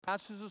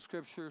Passages of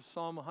Scripture,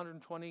 Psalm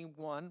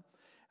 121.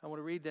 I want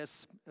to read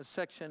this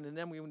section, and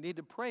then we need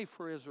to pray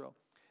for Israel.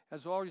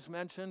 As always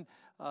mentioned,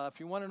 if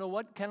you want to know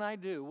what can I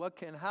do,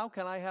 how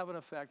can I have an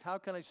effect, how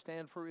can I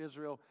stand for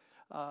Israel,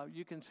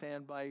 you can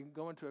stand by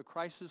going to a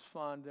crisis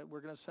fund that we're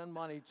going to send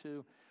money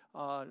to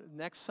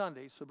next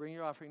Sunday. So bring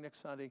your offering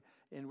next Sunday,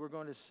 and we're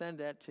going to send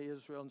that to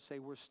Israel and say,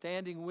 we're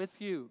standing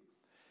with you.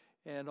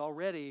 And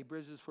already,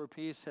 Bridges for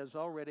Peace has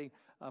already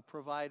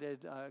provided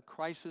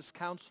crisis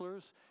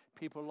counselors.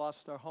 People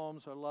lost their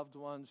homes, their loved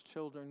ones,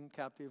 children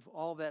captive,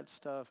 all that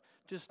stuff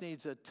just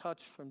needs a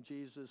touch from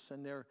Jesus,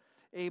 and they're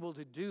able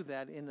to do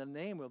that in the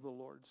name of the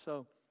Lord.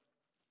 So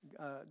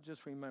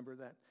just remember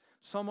that.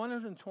 Psalm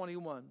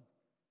 121.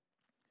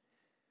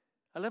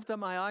 I lift up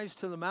my eyes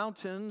to the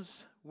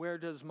mountains. Where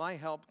does my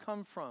help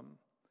come from?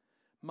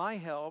 My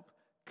help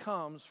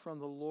comes from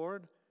the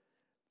Lord,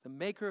 the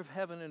maker of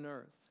heaven and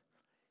earth.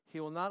 He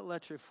will not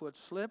let your foot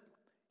slip.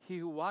 He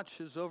who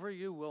watches over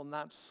you will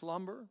not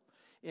slumber.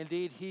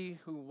 Indeed, he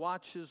who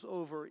watches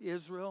over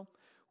Israel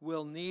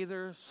will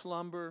neither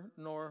slumber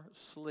nor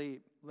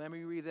sleep. Let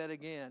me read that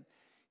again.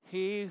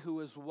 He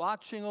who is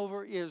watching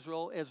over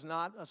Israel is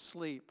not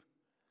asleep.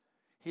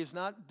 He's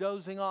not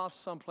dozing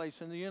off someplace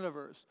in the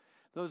universe.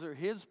 Those are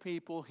his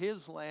people,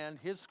 his land,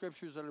 his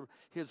scriptures,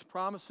 his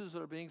promises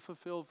that are being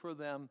fulfilled for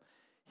them.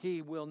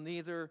 He will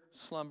neither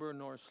slumber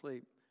nor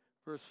sleep.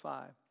 Verse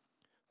 5.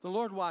 The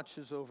Lord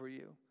watches over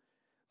you.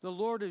 The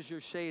Lord is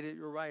your shade at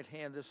your right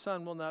hand. The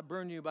sun will not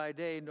burn you by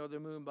day, nor the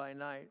moon by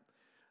night.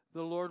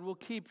 The Lord will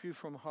keep you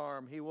from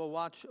harm. He will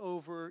watch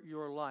over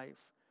your life.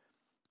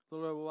 The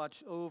Lord will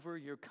watch over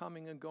your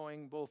coming and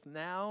going both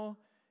now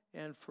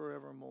and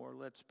forevermore.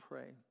 Let's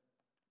pray.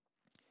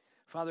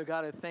 Father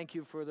God, I thank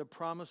you for the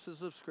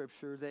promises of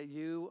Scripture that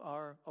you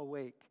are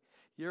awake.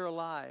 You're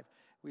alive.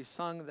 We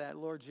sung that,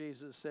 Lord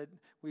Jesus, that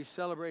we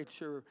celebrate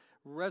your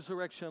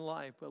resurrection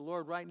life. But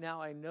Lord, right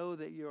now I know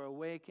that you're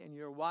awake and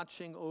you're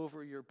watching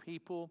over your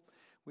people.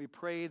 We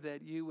pray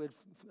that you would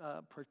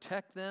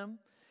protect them,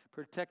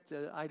 protect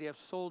the IDF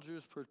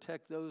soldiers,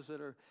 protect those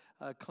that are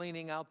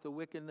cleaning out the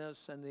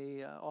wickedness and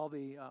all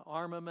the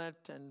armament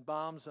and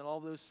bombs and all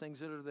those things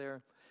that are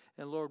there.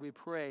 And Lord, we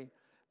pray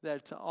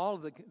that all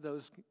of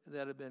those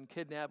that have been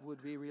kidnapped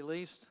would be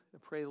released. I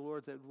pray,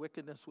 Lord, that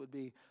wickedness would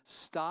be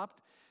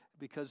stopped,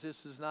 because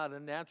this is not a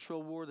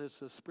natural war, this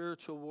is a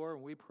spiritual war.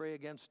 And we pray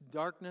against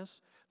darkness,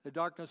 the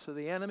darkness of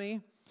the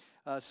enemy,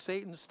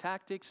 Satan's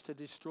tactics to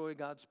destroy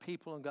God's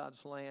people and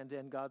God's land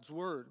and God's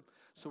word.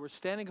 So we're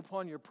standing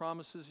upon your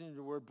promises in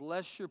your word.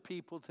 Bless your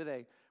people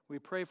today. We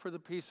pray for the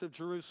peace of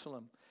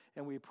Jerusalem,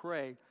 and we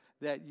pray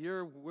that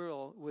your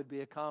will would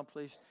be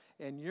accomplished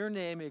and your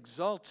name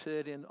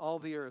exalted in all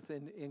the earth,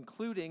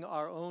 including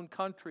our own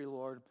country,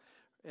 Lord.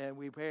 And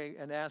we pray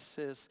and ask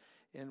this,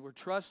 and we're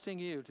trusting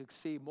you to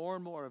see more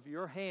and more of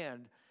your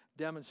hand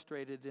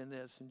demonstrated in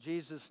this. In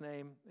Jesus'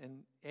 name, and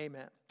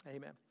amen.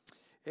 Amen.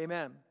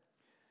 Amen.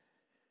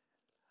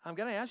 I'm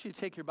going to ask you to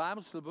take your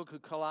Bibles to the book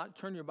of Colossians.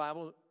 Turn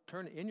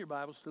in your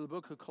Bibles to the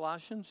book of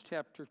Colossians,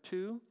 chapter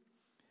 2.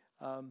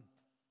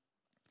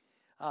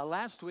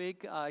 Last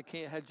week, I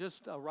had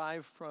just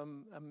arrived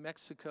from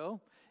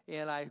Mexico,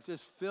 and I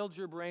just filled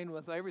your brain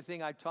with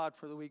everything I taught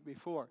for the week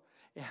before.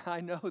 And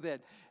I know that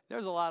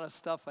there's a lot of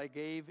stuff I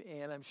gave,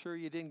 and I'm sure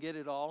you didn't get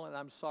it all, and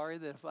I'm sorry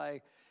that if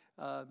I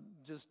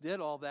just did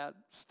all that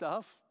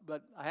stuff,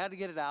 but I had to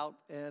get it out,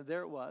 and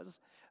there it was.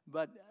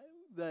 But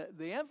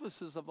the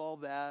emphasis of all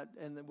that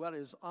and what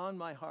is on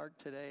my heart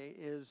today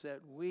is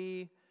that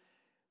we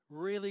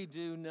really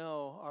do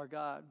know our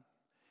God,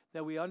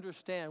 that we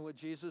understand what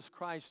Jesus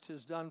Christ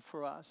has done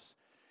for us.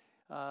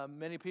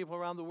 Many people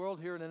around the world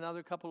here in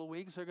another couple of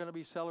weeks are going to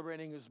be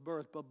celebrating his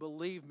birth, but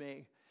believe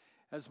me,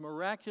 as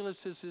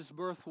miraculous as his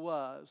birth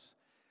was,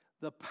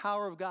 the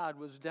power of God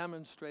was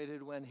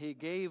demonstrated when he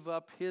gave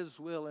up his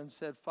will and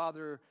said,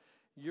 Father,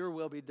 your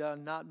will be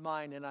done, not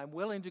mine. And I'm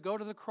willing to go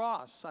to the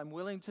cross. I'm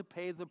willing to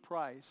pay the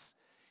price.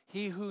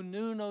 He who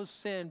knew no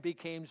sin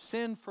became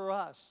sin for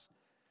us,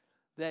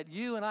 that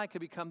you and I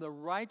could become the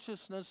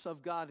righteousness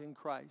of God in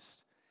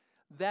Christ.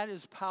 That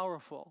is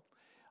powerful.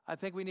 I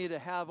think we need to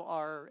have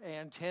our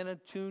antenna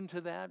tuned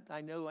to that.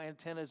 I know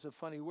antenna is a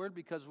funny word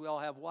because we all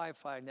have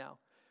Wi-Fi now.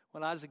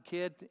 When I was a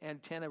kid,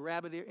 antenna,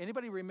 rabbit ear.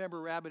 Anybody remember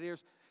rabbit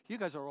ears? You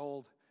guys are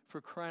old, for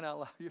crying out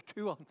loud. You're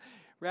too old.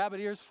 Rabbit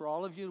ears, for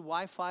all of you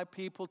Wi-Fi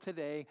people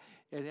today,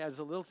 it has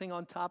a little thing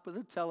on top of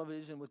the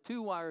television with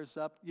two wires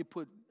up. You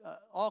put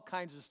all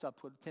kinds of stuff.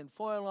 Put tin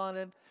foil on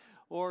it.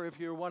 Or if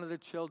you're one of the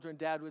children,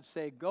 Dad would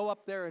say, go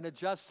up there and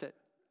adjust it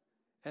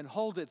and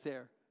hold it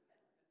there.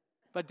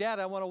 But Dad,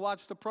 I want to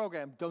watch the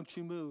program. Don't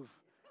you move.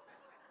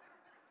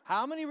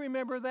 How many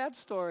remember that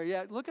story?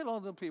 Yeah, look at all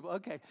the people.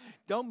 Okay,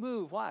 don't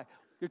move. Why?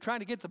 You're trying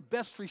to get the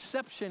best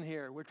reception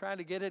here. We're trying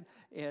to get it,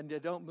 and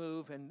don't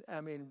move. And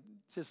I mean,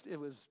 just it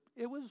was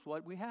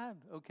what we had.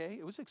 Okay,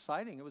 it was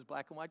exciting. It was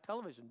black and white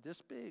television,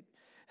 this big,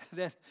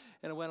 and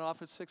it went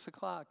off at 6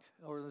 o'clock,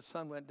 or the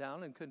sun went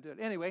down and couldn't do it.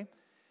 Anyway,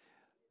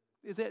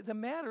 the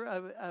matter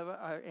of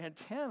our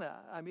antenna.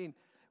 I mean,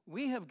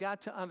 we have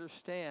got to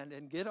understand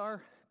and get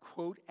our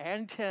quote,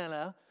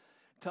 antenna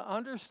to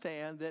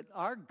understand that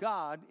our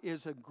God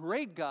is a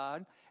great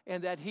God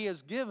and that he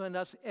has given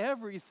us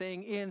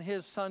everything in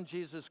his Son,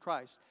 Jesus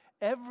Christ.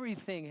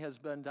 Everything has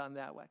been done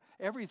that way.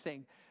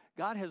 Everything.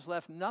 God has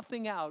left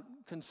nothing out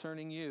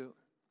concerning you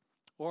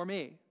or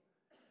me.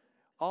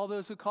 All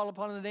those who call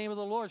upon the name of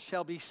the Lord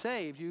shall be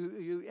saved.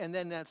 And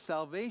then that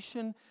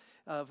salvation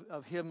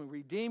of him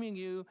redeeming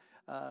you,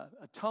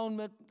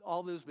 atonement,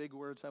 all those big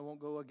words. I won't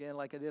go again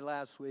like I did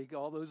last week,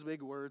 all those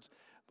big words.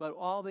 But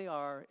all they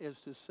are is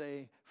to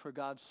say, for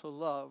God so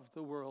loved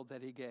the world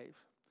that he gave.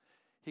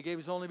 He gave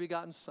his only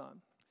begotten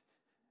Son.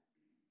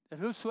 And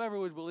whosoever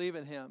would believe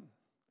in him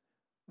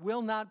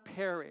will not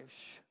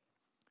perish,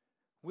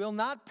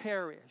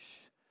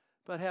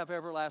 but have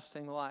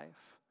everlasting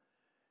life.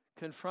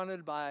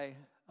 Confronted by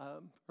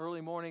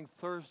early morning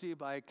Thursday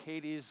by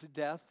Katie's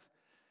death.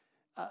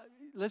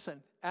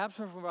 Listen,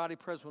 absent from body,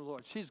 present with the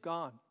Lord. She's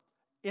gone.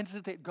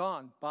 Instant,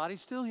 gone.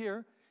 Body's still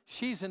here.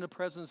 She's in the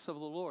presence of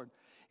the Lord.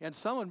 And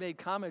someone made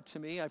comment to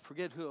me, I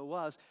forget who it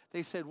was.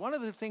 They said one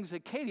of the things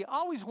that Katie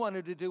always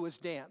wanted to do was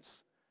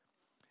dance.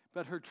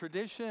 But her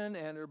tradition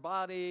and her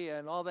body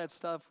and all that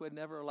stuff would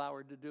never allow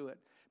her to do it.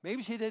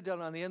 Maybe she did that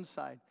on the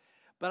inside.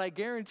 But I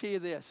guarantee you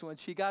this, when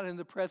she got in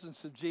the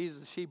presence of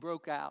Jesus, she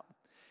broke out.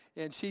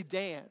 And she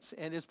danced,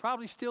 and is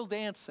probably still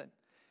dancing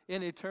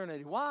in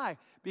eternity. Why?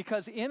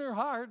 Because in her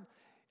heart,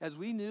 as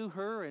we knew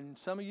her, and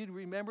some of you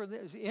remember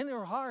this, in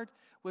her heart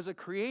was a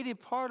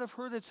creative part of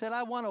her that said,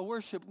 I want to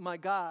worship my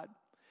God.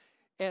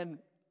 And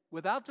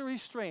without the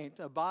restraint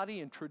of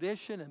body and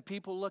tradition and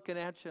people looking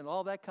at you and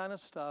all that kind of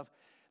stuff,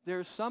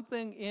 there's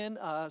something in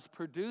us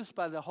produced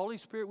by the Holy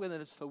Spirit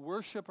within us to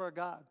worship our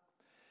God.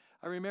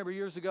 I remember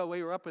years ago,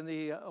 we were up in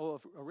the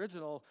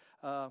original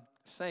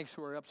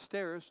sanctuary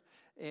upstairs,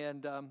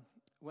 and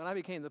when I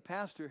became the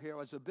pastor here, I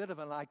was a bit of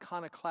an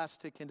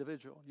iconoclastic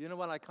individual. You know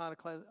what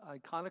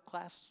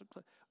iconoclastic?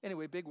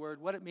 Anyway, big word.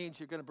 What it means,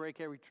 you're going to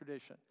break every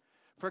tradition.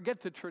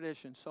 Forget the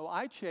tradition. So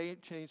I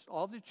changed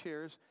all the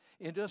chairs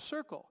into a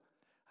circle.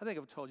 I think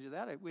I've told you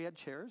that. We had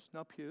chairs,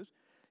 no pews.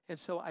 And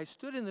so I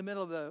stood in the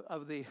middle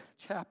of the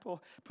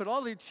chapel, put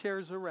all the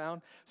chairs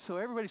around, so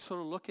everybody's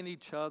sort of looking at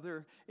each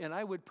other, and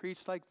I would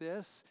preach like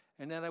this,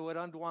 and then I would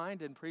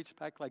unwind and preach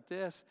back like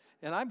this,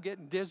 and I'm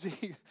getting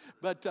dizzy,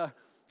 but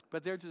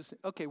they're just,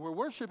 okay, we're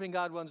worshiping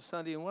God one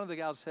Sunday, and one of the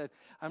gals said,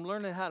 I'm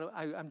learning how to,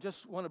 I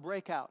just want to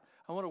break out.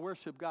 I want to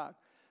worship God.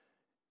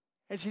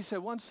 And she said,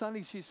 one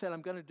Sunday, she said,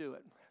 I'm going to do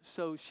it.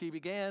 So she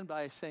began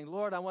by saying,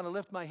 Lord, I want to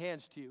lift my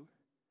hands to you.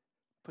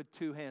 Put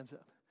two hands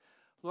up.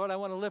 Lord, I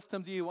want to lift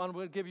them to you. I want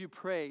to give you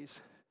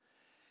praise.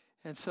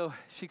 And so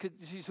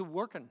she's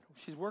working.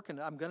 She's working.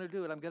 I'm going to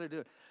do it. I'm going to do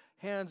it.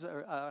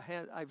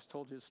 I've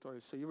told you the story,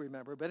 so you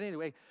remember. But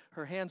anyway,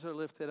 her hands are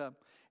lifted up.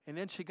 And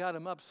then she got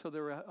them up so they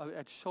were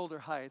at shoulder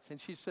height.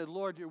 And she said,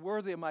 Lord, you're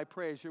worthy of my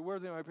praise. You're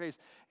worthy of my praise.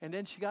 And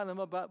then she got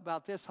them up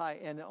about this high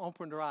and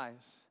opened her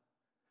eyes.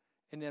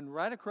 And then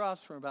right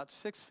across from about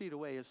 6 feet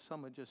away is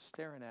someone just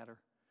staring at her.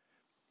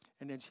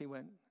 And then she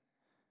went,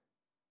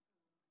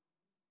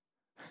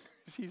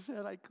 she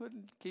said, I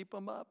couldn't keep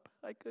them up.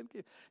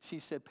 She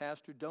said,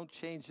 Pastor, don't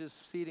change this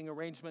seating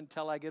arrangement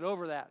until I get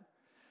over that.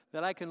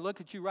 That I can look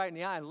at you right in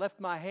the eye and lift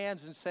my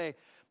hands and say,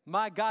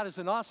 my God is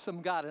an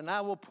awesome God, and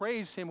I will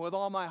praise him with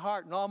all my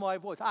heart and all my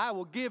voice. I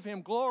will give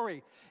him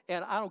glory,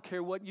 and I don't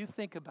care what you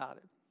think about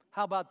it.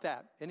 How about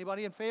that?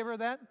 Anybody in favor of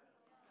that?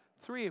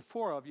 3 or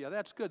 4 of you.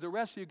 That's good. The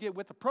rest of you get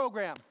with the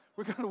program.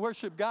 We're going to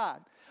worship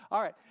God.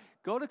 All right.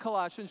 Go to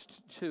Colossians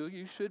 2.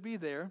 You should be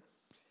there.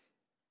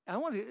 I'm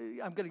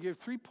going to give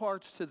 3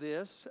 parts to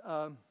this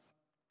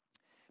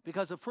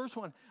because the first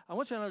one, I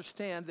want you to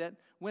understand that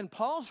when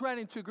Paul's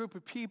writing to a group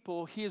of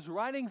people, he is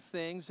writing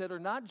things that are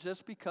not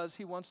just because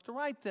he wants to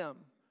write them.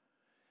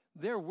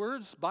 They're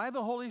words by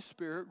the Holy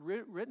Spirit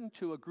written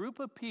to a group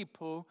of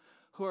people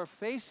who are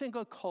facing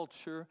a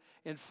culture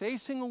and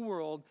facing a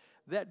world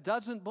that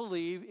doesn't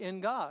believe in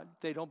God.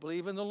 They don't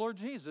believe in the Lord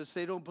Jesus.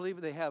 They don't believe.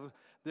 They have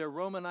their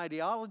Roman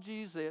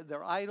ideologies,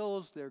 their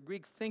idols, their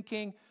Greek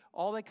thinking,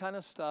 all that kind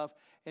of stuff.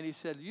 And he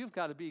said, you've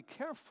got to be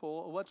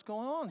careful of what's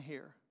going on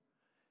here.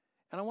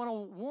 And I want to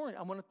warn you,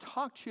 I want to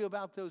talk to you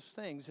about those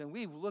things. And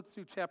we've looked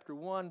through chapter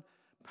 1,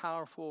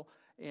 powerful,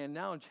 and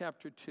now in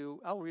chapter 2,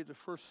 I'll read the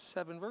first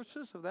 7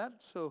 verses of that,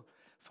 so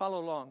follow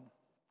along.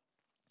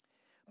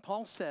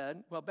 Paul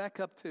said, well, back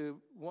up to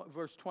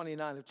verse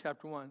 29 of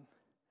chapter 1.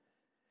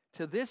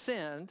 To this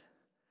end,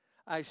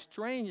 I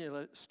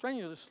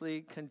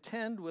strenuously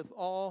contend with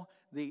all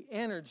the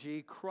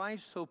energy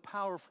Christ so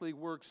powerfully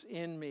works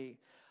in me.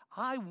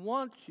 I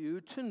want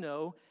you to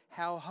know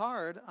how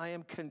hard I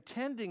am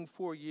contending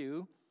for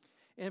you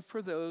and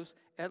for those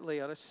at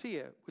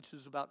Laodicea, which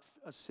is about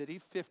a city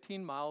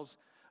 15 miles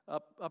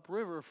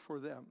upriver for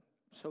them.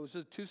 So it's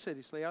 2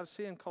 cities,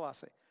 Laodicea and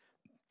Colossae.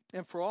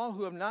 And for all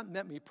who have not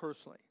met me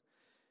personally.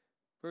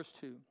 Verse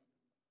 2.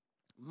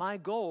 My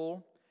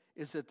goal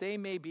is that they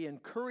may be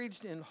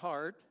encouraged in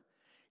heart,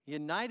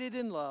 united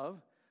in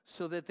love,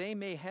 so that they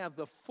may have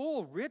the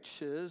full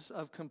riches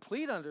of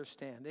complete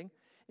understanding,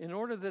 in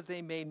order that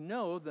they may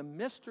know the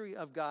mystery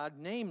of God,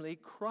 namely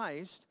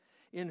Christ,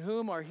 in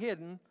whom are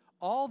hidden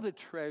all the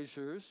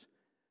treasures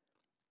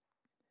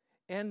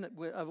and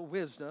of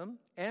wisdom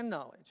and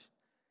knowledge.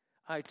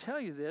 I tell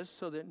you this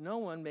so that no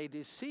one may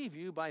deceive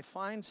you by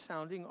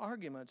fine-sounding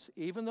arguments.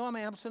 Even though I'm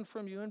absent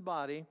from you in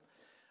body,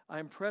 I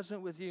am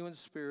present with you in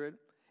spirit,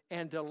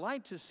 and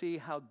delight to see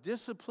how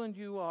disciplined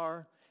you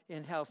are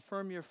and how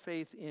firm your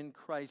faith in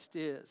Christ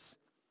is.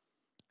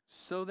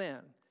 So then,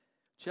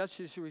 just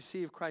as you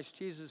receive Christ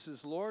Jesus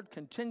as Lord,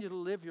 continue to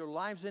live your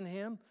lives in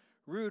him,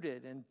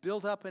 rooted and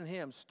built up in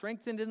him,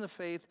 strengthened in the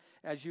faith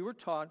as you were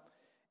taught,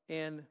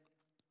 and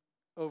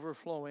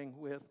overflowing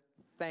with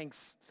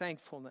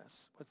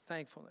thankfulness.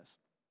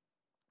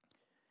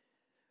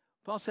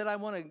 Paul said, I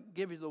want to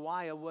give you the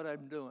why of what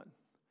I'm doing,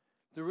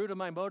 the root of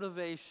my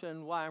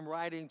motivation, why I'm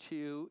writing to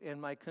you, and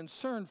my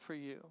concern for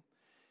you.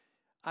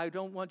 I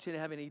don't want you to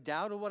have any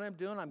doubt of what I'm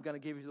doing. I'm going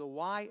to give you the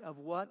why of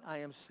what I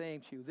am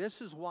saying to you.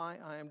 This is why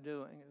I am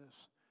doing this.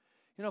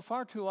 You know,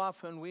 far too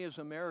often we as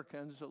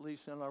Americans, at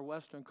least in our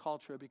Western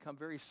culture, become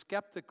very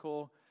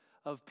skeptical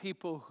of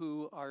people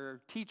who are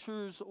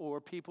teachers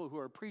or people who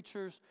are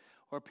preachers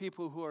or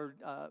people who are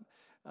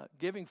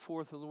giving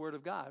forth the Word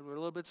of God. We're a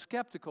little bit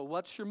skeptical.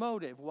 What's your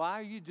motive? Why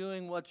are you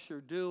doing what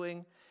you're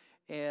doing?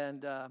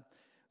 And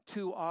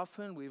too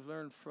often we've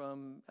learned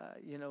from,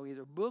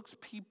 either books,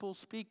 people,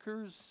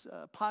 speakers,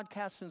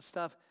 podcasts and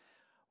stuff.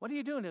 What are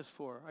you doing this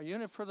for? Are you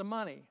in it for the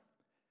money?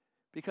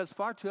 Because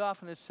far too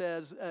often it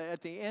says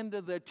at the end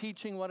of the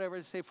teaching, whatever,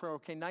 it say for,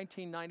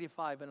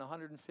 $19.95 and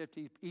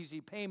 150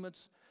 easy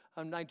payments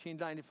of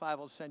 $19.95,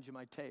 I'll send you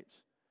my tapes.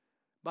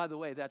 By the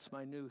way, that's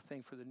my new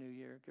thing for the new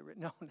year.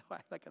 No, I'm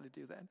not going to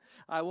do that.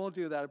 I won't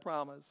do that, I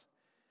promise.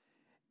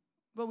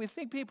 But we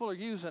think people are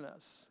using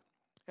us.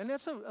 And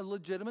that's a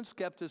legitimate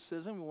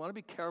skepticism. We want to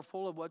be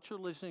careful of what you're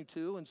listening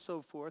to and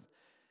so forth.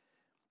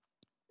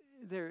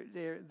 They're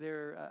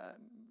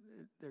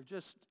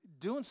just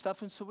doing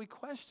stuff, and so we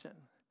question.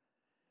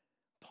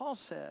 Paul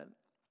said,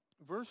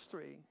 verse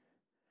 3,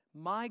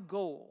 my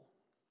goal.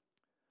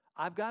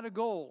 I've got a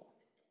goal.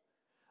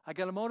 I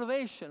got a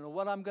motivation of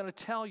what I'm going to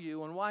tell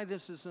you and why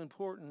this is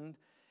important.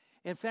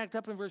 In fact,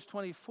 up in verse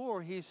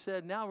 24, he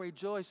said, now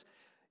rejoice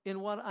in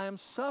what I am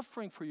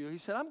suffering for you. He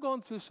said, I'm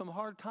going through some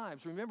hard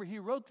times. Remember, he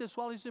wrote this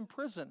while he's in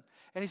prison.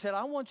 And he said,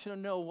 I want you to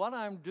know what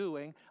I'm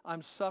doing.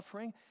 I'm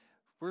suffering.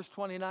 Verse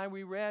 29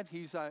 we read,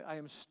 I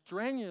am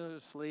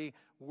strenuously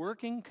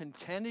working,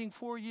 contending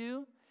for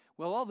you.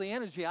 Well, all the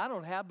energy I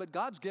don't have, but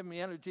God's given me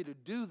energy to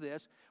do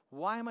this.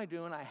 Why am I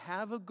doing? I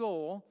have a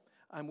goal.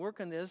 I'm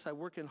working this. I'm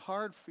working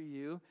hard for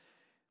you.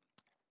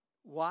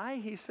 Why?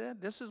 He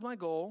said, this is my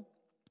goal,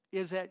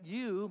 is that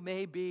you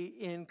may be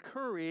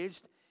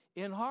encouraged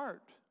in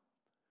heart.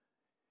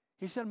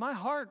 He said, my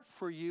heart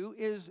for you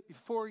is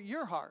for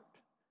your heart.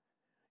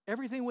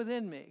 Everything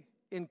within me,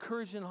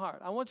 encouraged in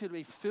heart. I want you to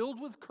be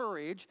filled with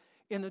courage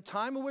in the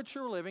time in which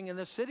you're living, in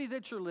the city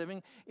that you're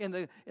living, in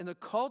the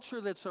culture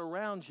that's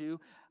around you.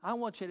 I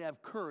want you to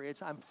have courage.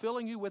 I'm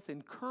filling you with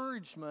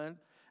encouragement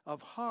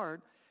of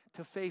heart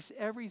to face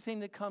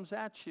everything that comes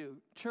at you.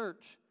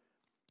 Church,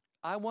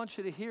 I want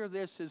you to hear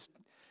this is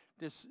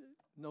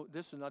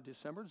not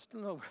December.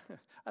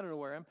 I don't know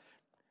where I am.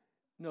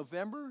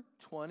 November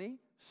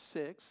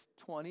 26,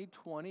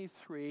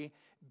 2023,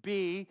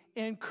 be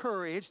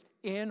encouraged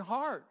in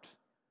heart.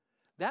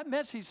 That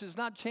message has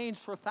not changed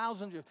for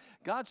thousands of years.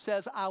 God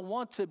says, I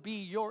want to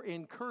be your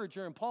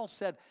encourager. And Paul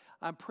said,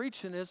 I'm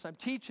preaching this, I'm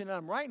teaching it,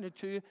 I'm writing it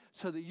to you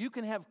so that you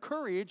can have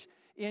courage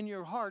in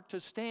your heart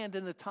to stand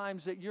in the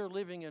times that you're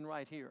living in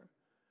right here.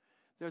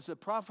 There's a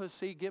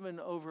prophecy given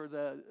over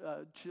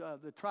the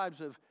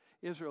tribes of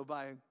Israel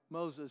by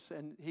Moses,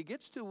 and he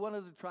gets to one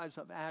of the tribes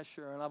of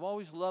Asher, and I've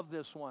always loved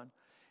this one.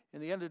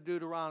 In the end of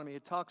Deuteronomy,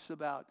 it talks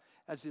about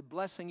as he's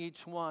blessing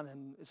each one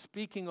and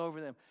speaking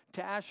over them.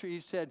 To Asher, he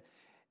said,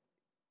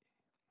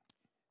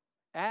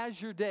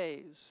 as your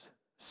days,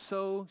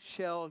 so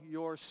shall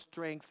your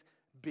strength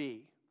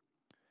be.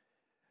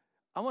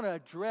 I want to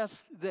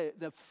address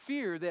the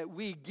fear that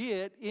we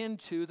get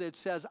into that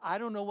says, I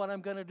don't know what I'm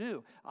going to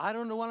do. I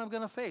don't know what I'm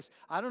going to face.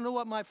 I don't know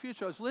what my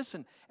future is.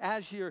 Listen,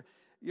 as your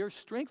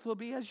strength will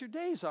be as your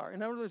days are.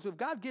 In other words, if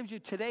God gives you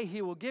today,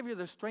 he will give you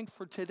the strength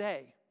for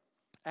today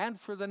and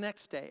for the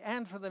next day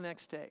and for the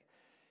next day.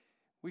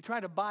 We try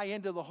to buy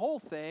into the whole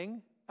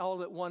thing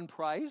all at one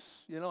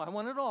price. I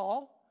want it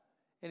all.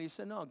 And he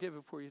said, no, I'll give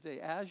it for you today.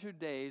 As your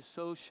days,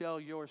 so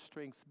shall your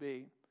strength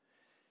be.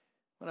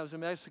 When I was in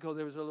Mexico,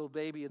 there was a little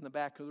baby in the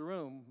back of the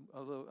room.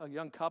 A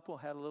young couple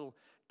had a little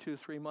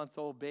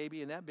 2-3-month-old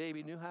baby, and that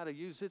baby knew how to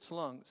use its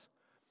lungs.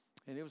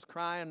 And it was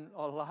crying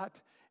a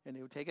lot, and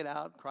they would take it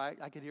out, cry.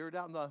 I could hear it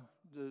out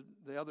in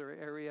the other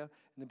area, and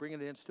they bring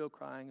it in, still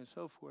crying, and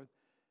so forth.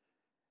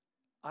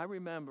 I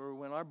remember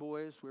when our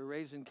boys were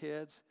raising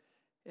kids,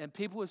 and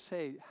people would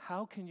say,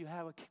 how can you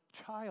have a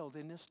child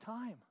in this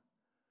time?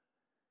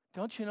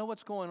 Don't you know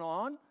what's going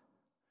on?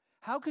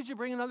 How could you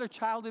bring another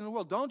child in the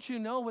world? Don't you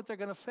know what they're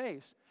going to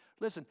face?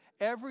 Listen,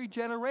 every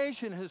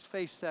generation has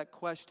faced that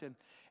question.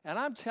 And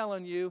I'm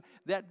telling you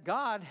that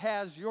God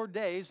has your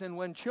days, and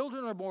when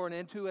children are born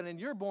into it, and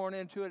you're born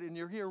into it, and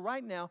you're here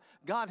right now,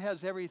 God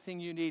has everything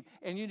you need,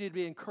 and you need to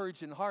be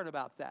encouraged in heart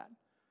about that.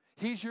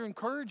 He's your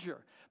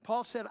encourager.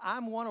 Paul said, I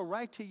want to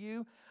write to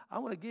you. I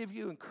want to give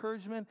you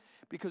encouragement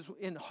because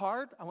in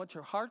heart, I want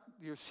your heart,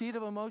 your seat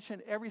of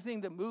emotion,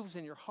 everything that moves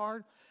in your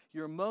heart,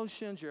 your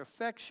emotions, your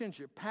affections,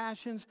 your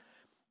passions,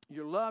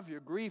 your love, your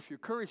grief, your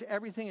courage,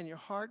 everything in your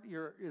heart,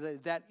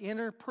 that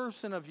inner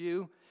person of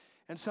you.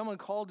 And someone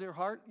called your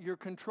heart your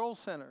control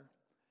center.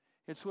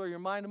 It's where your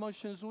mind,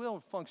 emotions, will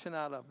function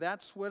out of.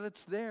 That's what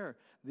it's there,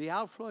 the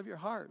outflow of your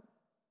heart.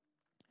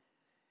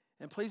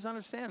 And please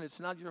understand, it's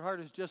not your heart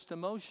is just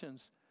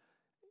emotions.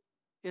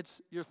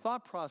 It's your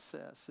thought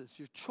processes,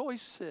 your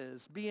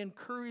choices. Be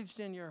encouraged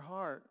in your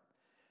heart.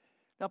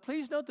 Now,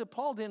 please note that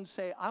Paul didn't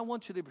say, I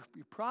want you to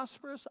be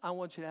prosperous. I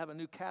want you to have a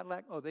new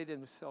Cadillac. Oh, they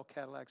didn't sell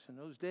Cadillacs in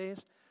those days.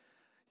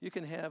 You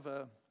can have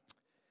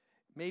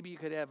maybe you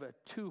could have a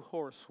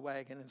 2-horse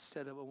wagon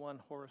instead of a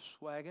 1-horse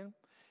wagon.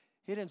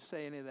 He didn't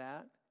say any of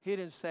that. He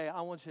didn't say,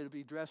 I want you to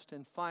be dressed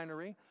in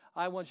finery.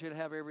 I want you to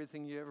have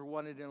everything you ever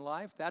wanted in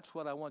life. That's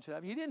what I want you to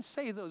have. He didn't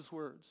say those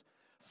words.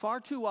 Far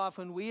too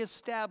often we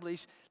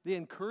establish the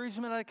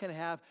encouragement I can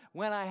have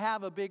when I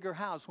have a bigger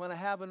house, when I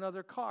have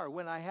another car,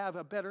 when I have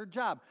a better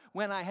job,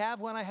 when I have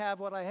what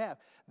I have.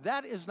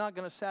 That is not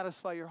going to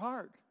satisfy your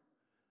heart.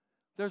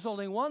 There's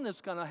only one that's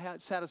going to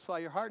satisfy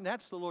your heart, and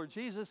that's the Lord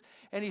Jesus.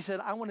 And he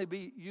said, I want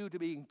you to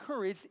be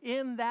encouraged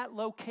in that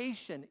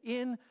location,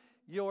 in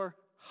your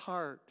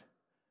heart.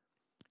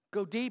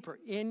 Go deeper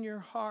in your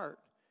heart.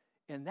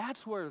 And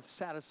that's where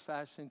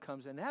satisfaction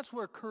comes in. That's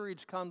where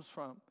courage comes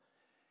from.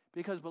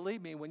 Because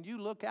believe me, when you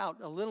look out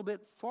a little bit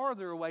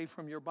farther away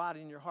from your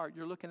body and your heart,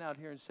 you're looking out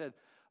here and said,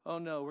 oh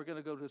no, we're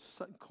going to go to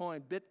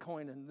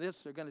Bitcoin and this.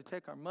 They're going to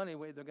take our money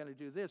away. They're going to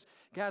do this.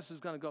 Gas is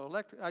going to go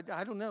electric.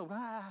 I don't know.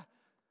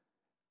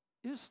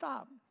 You just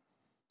stop.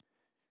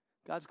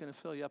 God's going to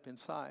fill you up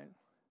inside.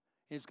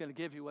 He's going to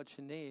give you what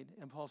you need.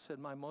 And Paul said,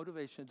 my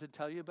motivation to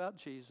tell you about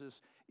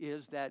Jesus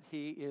is that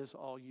he is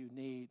all you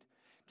need.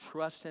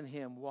 Trust in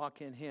him.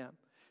 Walk in him.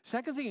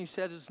 Second thing he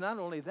said is not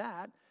only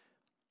that,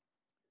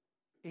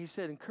 he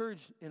said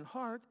encouraged in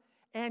heart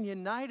and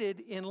united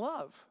in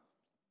love.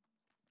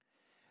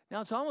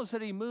 Now, it's almost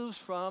that he moves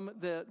from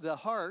the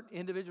heart,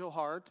 individual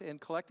heart, and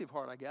collective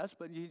heart, I guess.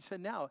 But he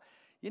said, now,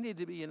 you need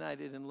to be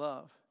united in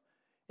love.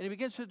 And he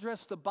begins to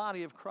address the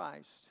body of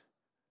Christ,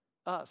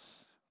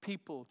 us,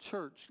 people,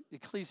 church,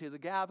 ecclesia, the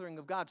gathering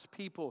of God's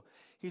people.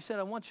 He said,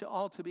 I want you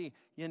all to be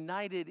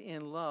united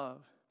in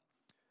love,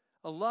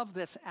 a love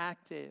that's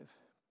active,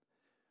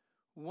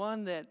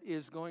 one that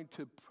is going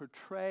to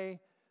portray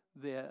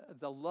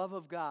the love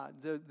of God,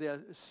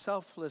 the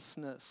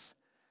selflessness,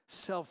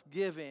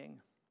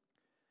 self-giving,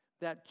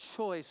 that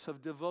choice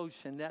of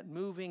devotion, that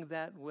moving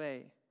that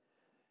way.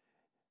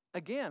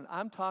 Again,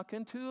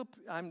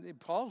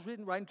 Paul's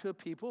writing to a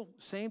people,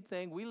 same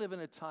thing. We live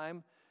in a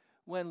time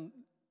when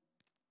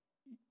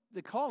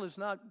the call is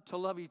not to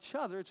love each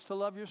other, it's to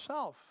love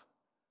yourself.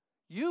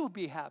 You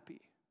be happy.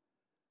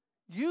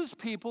 Use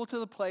people to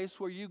the place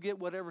where you get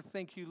whatever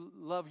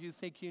love you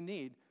think you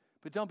need.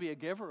 But don't be a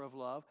giver of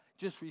love.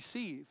 Just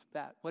receive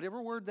that.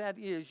 Whatever word that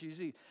is, you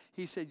see.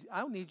 He said,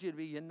 I need you to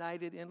be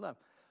united in love.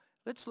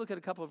 Let's look at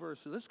a couple of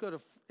verses. Let's go to,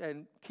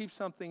 and keep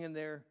something in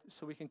there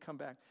so we can come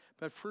back.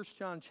 But 1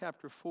 John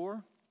chapter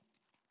 4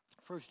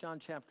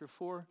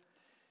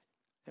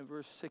 and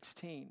verse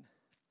 16.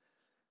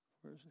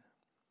 Where is it?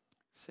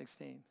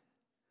 16.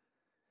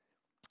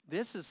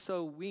 This is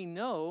so we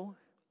know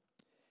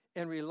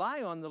and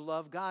rely on the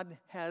love God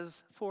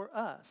has for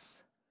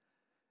us.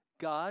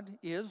 God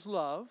is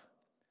love.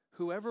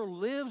 Whoever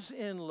lives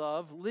in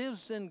love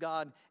lives in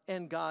God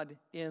and God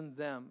in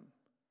them.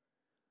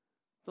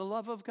 The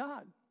love of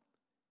God.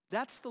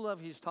 That's the love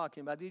he's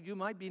talking about. You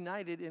might be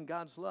united in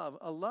God's love.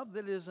 A love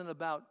that isn't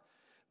about,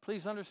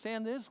 please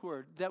understand this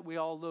word, that we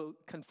all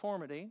look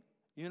conformity,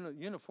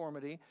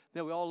 uniformity,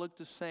 that we all look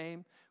the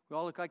same. We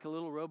all look like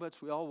little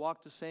robots. We all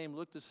walk the same,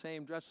 look the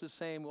same, dress the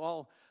same. We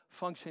all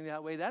function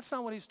that way. That's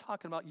not what he's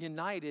talking about,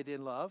 united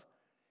in love.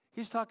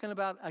 He's talking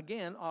about,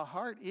 again, a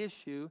heart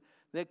issue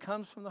that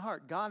comes from the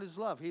heart. God is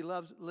love. He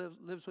lives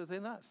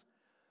within us.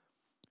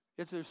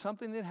 There's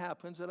something that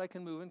happens that I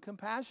can move in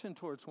compassion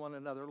towards one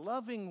another,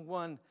 loving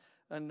one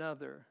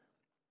another.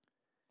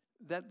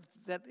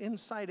 That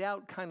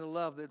inside-out kind of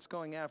love that's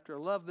going after, a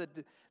love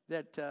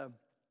that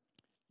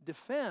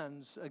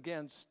defends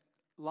against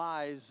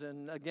lies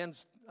and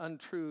against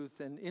untruth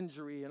and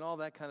injury and all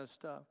that kind of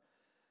stuff.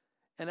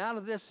 And out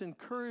of this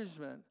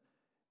encouragement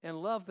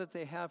and love that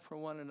they have for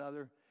one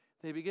another,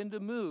 they begin to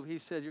move. He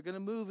said, you're going to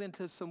move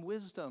into some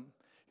wisdom.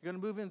 You're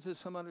going to move into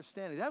some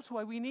understanding. That's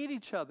why we need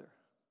each other.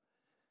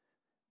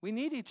 We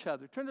need each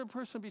other. Turn to the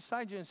person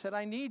beside you and say,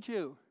 I need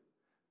you.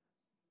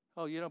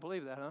 Oh, you don't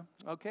believe that, huh?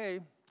 Okay.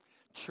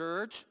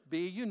 Church,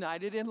 be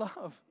united in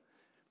love.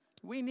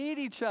 We need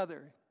each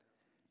other.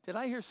 Did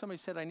I hear somebody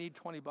said, I need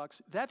 $20?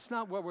 That's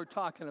not what we're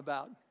talking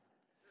about.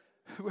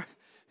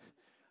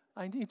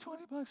 I need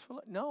 $20 for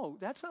life. No,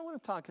 that's not what I'm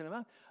talking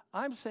about.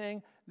 I'm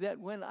saying that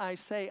when I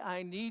say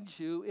I need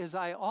you is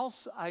I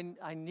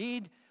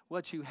need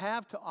what you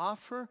have to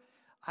offer.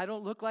 I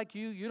don't look like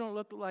you. You don't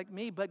look like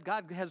me, but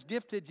God has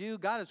gifted you.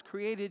 God has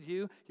created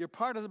you. You're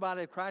part of the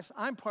body of Christ.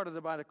 I'm part of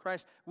the body of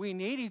Christ. We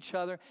need each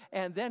other.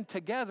 And then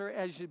together,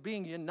 as you're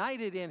being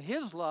united in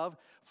his love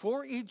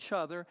for each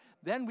other,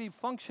 then we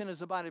function as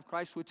the body of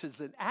Christ, which is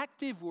an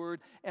active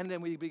word, and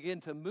then we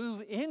begin to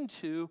move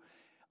into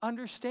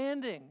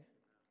understanding.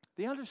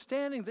 The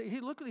understanding that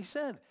look what he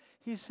said.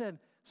 He said,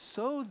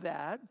 so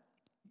that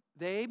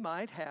they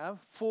might have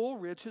full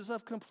riches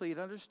of complete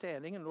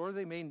understanding, in order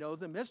they may know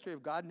the mystery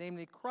of God,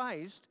 namely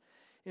Christ,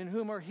 in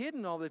whom are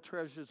hidden all the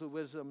treasures of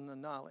wisdom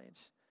and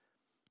knowledge.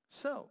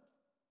 So,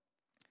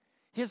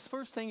 his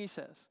first thing he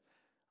says,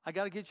 I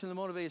got to get you the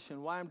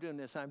motivation why I'm doing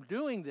this. I'm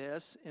doing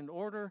this in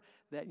order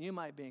that you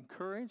might be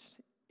encouraged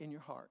in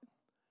your heart.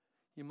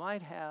 You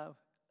might have,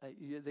 that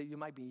you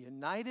might be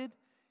united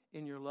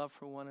in your love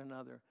for one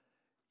another.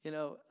 You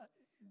know,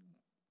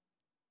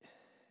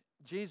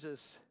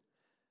 Jesus,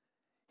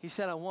 he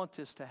said, I want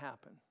this to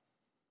happen.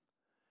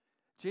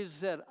 Jesus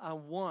said, I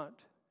want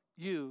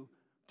you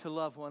to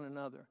love one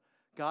another.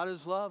 God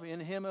is love. In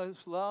him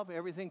is love.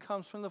 Everything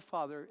comes from the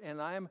Father.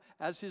 And I am,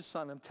 as his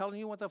son, I'm telling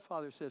you what the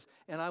Father says.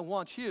 And I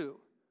want you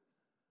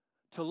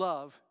to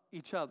love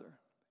each other.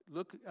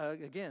 Look,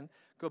 again,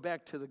 go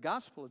back to the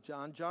Gospel of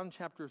John. John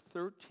chapter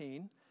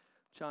 13.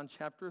 John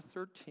chapter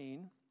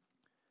 13.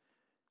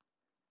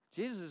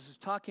 Jesus is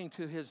talking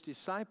to his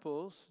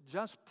disciples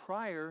just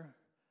prior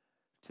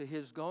to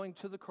his going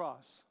to the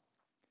cross.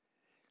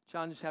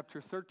 John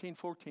chapter 13,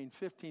 14,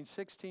 15,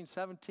 16,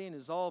 17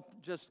 is all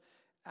just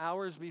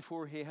hours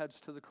before he heads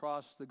to the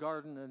cross, the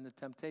garden and the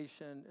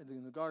temptation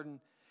in the garden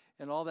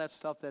and all that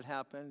stuff that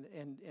happened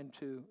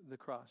into the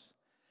cross.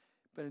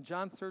 But in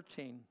John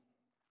 13,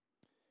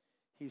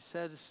 he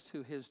says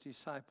to his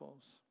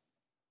disciples,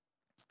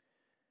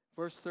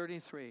 verse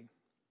 33,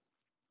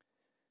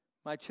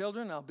 my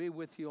children, I'll be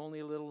with you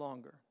only a little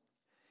longer.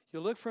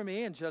 You'll look for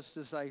me, and just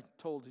as I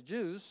told the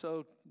Jews,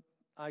 so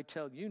I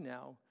tell you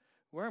now,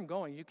 where I'm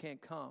going, you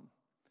can't come.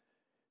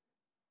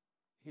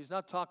 He's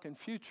not talking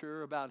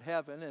future about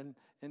heaven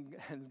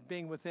and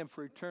being with him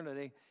for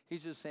eternity.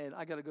 He's just saying,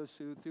 I got to go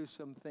through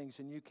some things,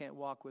 and you can't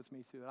walk with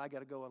me through it. I got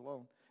to go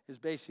alone, is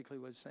basically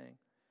what he's saying.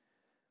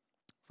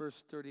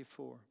 Verse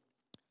 34,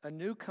 a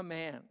new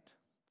command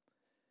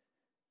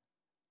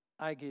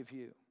I give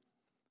you.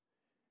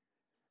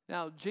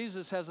 Now,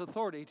 Jesus has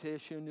authority to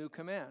issue a new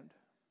command.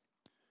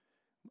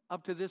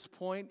 Up to this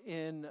point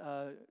in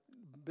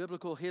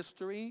biblical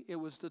history, it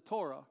was the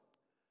Torah,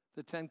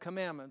 the Ten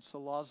Commandments, the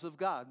laws of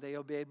God. They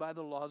obeyed by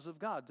the laws of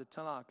God, the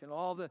Tanakh, and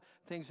all the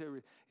things that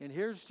were. And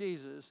here's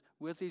Jesus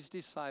with his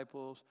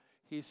disciples.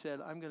 He said,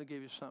 I'm going to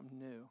give you something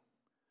new.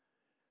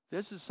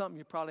 This is something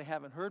you probably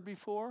haven't heard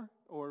before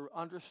or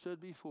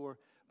understood before,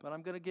 but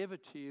I'm going to give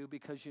it to you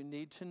because you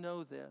need to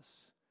know this.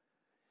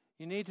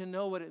 You need to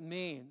know what it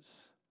means.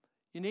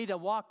 You need to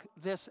walk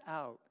this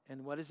out.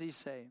 And what does he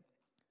say?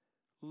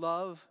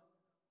 Love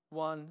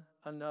one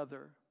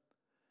another.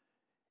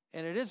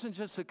 And it isn't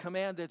just a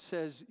command that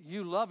says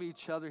you love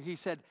each other. He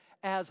said,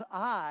 as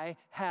I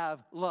have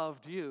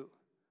loved you.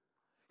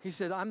 He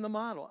said, I'm the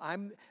model.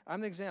 I'm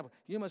the example.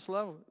 You must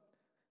love.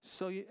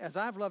 So as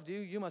I've loved you,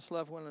 you must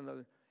love one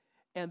another.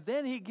 And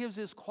then he gives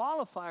this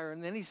qualifier.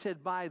 And then he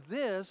said, by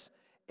this,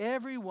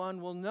 everyone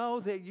will know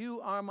that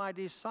you are my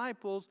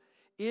disciples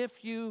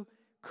if you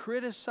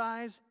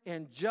criticize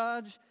and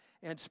judge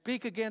and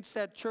speak against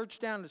that church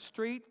down the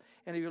street.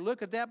 And if you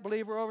look at that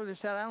believer over there and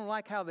say, I don't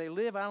like how they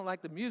live, I don't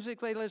like the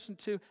music they listen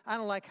to, I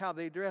don't like how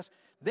they dress,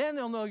 then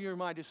they'll know you're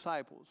my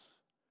disciples.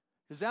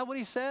 Is that what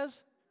he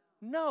says?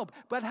 No.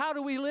 But how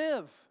do we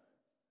live?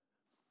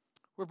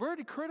 We're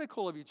very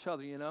critical of each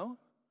other, you know.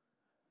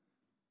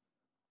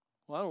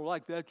 Well, I don't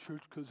like that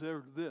church because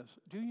they're this.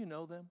 Do you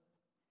know them?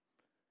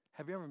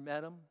 Have you ever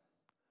met them?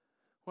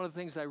 One of the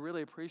things I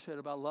really appreciate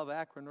about Love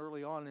Akron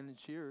early on in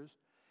its years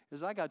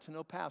is I got to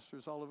know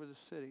pastors all over the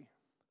city.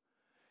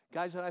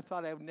 Guys that I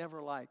thought I would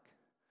never like.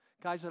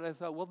 Guys that I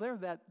thought, well, they're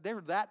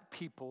that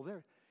people.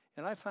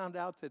 And I found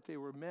out that they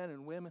were men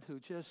and women who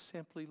just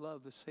simply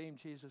loved the same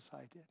Jesus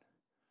I did.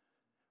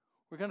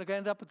 We're going to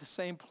end up at the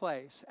same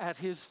place, at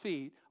his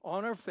feet,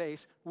 on our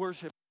face,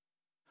 worship.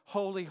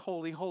 Holy,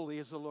 holy, holy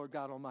is the Lord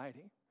God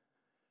Almighty.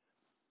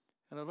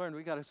 And I learned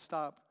we got to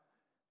stop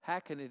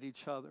hacking at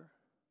each other.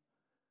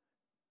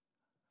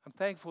 I'm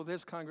thankful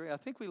this congregation, I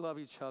think we love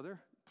each other.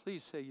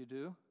 Please say you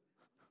do.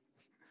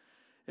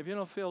 If you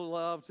don't feel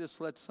loved, just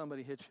let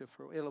somebody hit you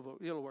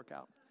it'll work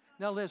out.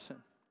 Now listen.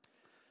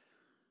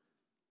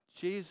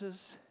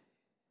 Jesus'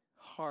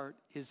 heart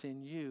is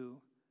in you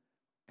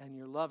and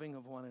you're loving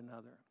of one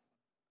another.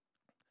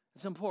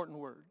 It's an important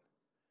word.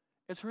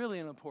 It's really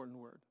an important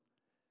word.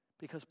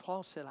 Because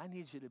Paul said, I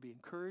need you to be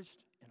encouraged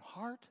in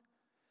heart,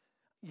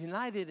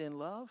 united in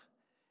love,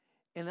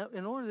 and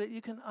in order that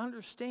you can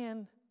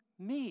understand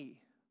me.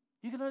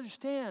 You can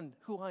understand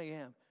who I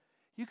am.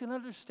 You can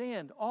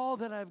understand all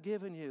that I've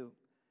given you.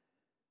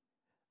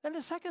 Then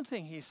the second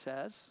thing he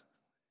says,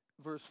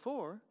 verse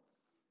 4,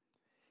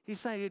 he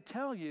said, I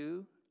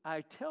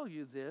tell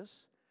you this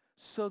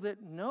so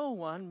that no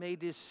one may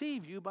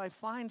deceive you by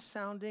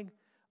fine-sounding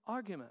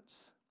arguments.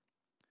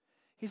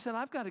 He said,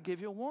 I've got to give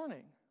you a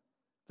warning.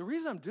 The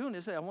reason I'm doing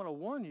this is I want to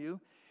warn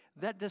you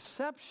that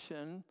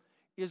deception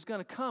is going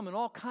to come in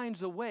all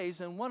kinds of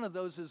ways, and one of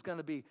those is going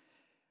to be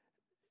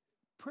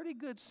pretty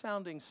good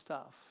sounding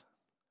stuff.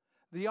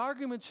 The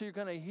arguments you're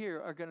going to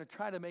hear are going to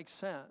try to make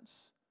sense.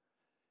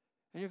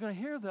 And you're going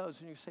to hear those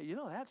and you say,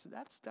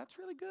 that's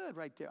really good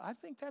right there. I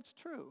think that's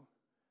true.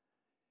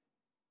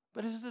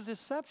 But it's a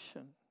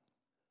deception.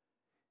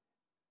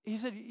 He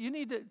said, you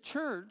need to,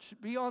 church,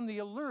 be on the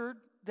alert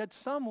that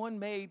someone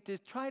may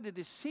try to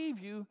deceive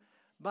you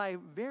by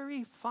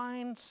very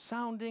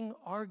fine-sounding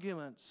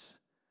arguments.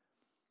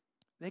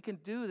 They can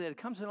do that. It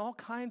comes in all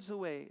kinds of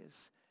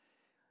ways.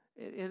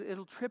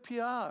 It'll trip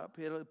you up.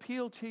 It'll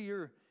appeal to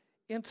your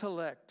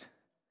intellect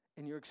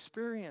and your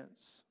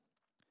experience.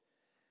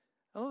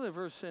 I love that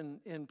verse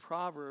in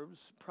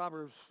Proverbs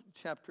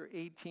chapter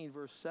 18,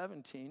 verse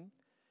 17,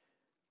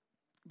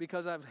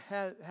 because I've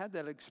had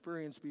that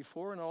experience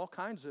before in all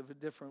kinds of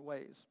different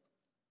ways.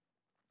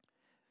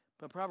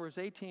 But Proverbs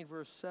 18,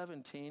 verse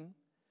 17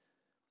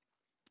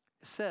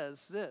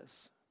 says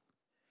this,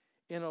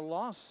 in a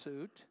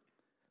lawsuit,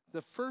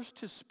 the first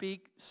to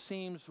speak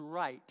seems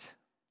right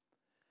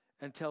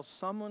until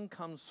someone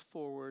comes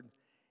forward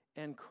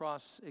and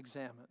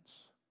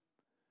cross-examines.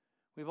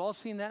 We've all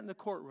seen that in the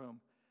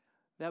courtroom.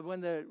 That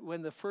when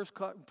the first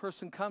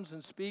person comes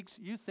and speaks,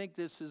 you think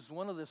this is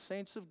one of the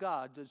saints of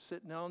God that's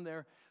sitting down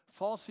there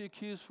falsely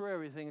accused for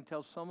everything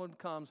until someone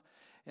comes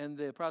and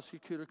the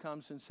prosecutor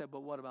comes and said,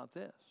 but what about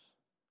this?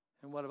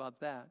 And what about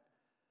that?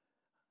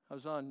 I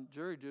was on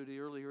jury duty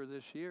earlier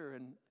this year,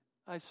 and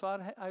I saw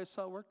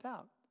it worked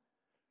out.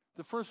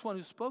 The first one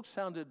who spoke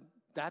sounded,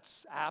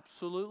 that's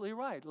absolutely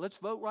right. Let's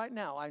vote right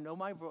now. I know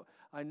my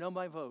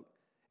vote.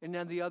 And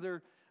then the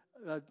other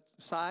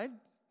side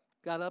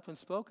got up and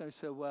spoke, and I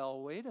said,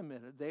 well, wait a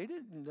minute. They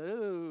didn't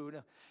know.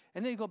 No.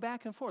 And then you go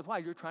back and forth. Why?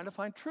 You're trying to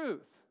find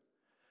truth.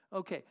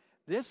 Okay,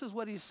 this is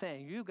what he's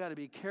saying. You've got to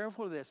be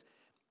careful of this.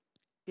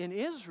 In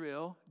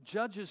Israel,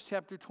 Judges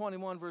chapter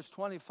 21, verse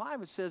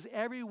 25, it says,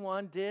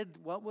 everyone did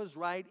what was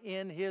right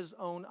in his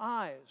own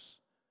eyes.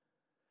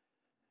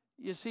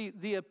 You see,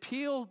 the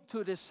appeal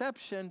to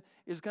deception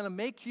is going to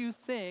make you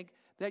think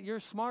that you're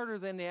smarter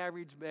than the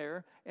average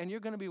bear, and you're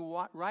going to be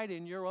right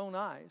in your own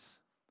eyes.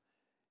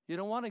 You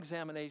don't want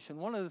examination.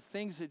 One of the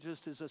things that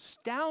just is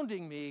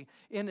astounding me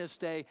in this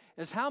day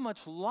is how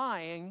much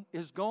lying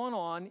is going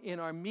on in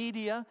our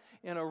media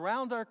and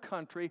around our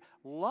country,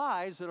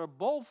 lies that are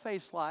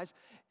bold-faced lies,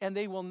 and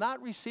they will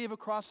not receive a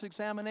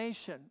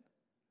cross-examination.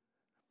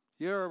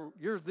 You're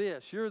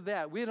this, you're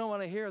that. We don't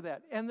want to hear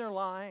that. And they're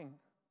lying.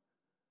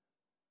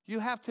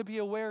 You have to be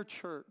aware,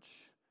 church,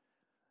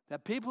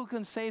 that people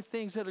can say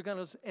things that are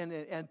going to,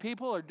 and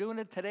people are doing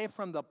it today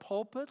from the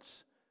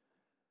pulpits.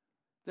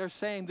 They're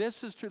saying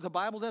this is true. The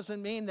Bible doesn't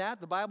mean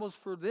that. The Bible's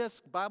for this.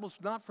 The Bible's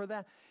not for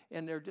that.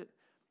 And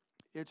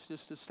it's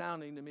just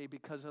astounding to me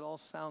because it all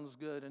sounds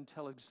good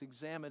until it's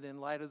examined in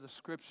light of the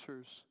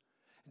Scriptures,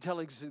 until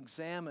it's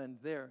examined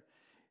there,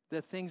 the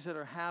things that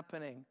are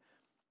happening.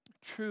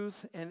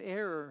 Truth and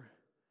error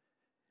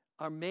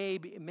are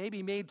maybe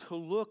made to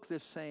look the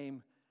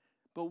same,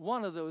 but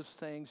one of those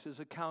things is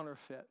a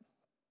counterfeit.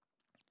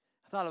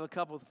 I thought of a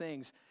couple of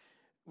things.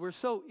 We're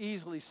so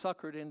easily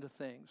suckered into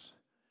things.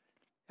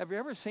 Have you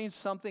ever seen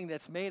something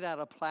that's made out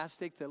of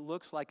plastic that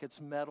looks like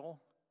it's metal,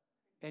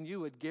 and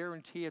you would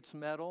guarantee it's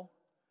metal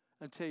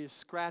until you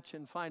scratch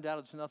and find out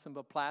it's nothing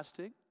but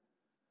plastic?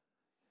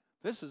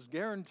 This is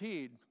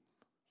guaranteed.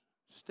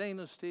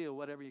 Stainless steel,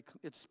 whatever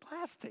it's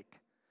plastic.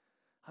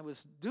 I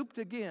was duped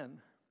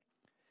again.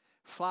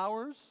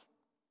 Flowers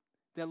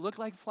that look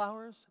like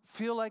flowers,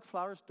 feel like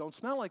flowers, don't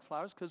smell like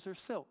flowers because they're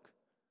silk,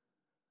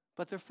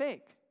 but they're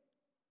fake.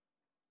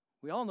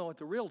 We all know what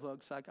the real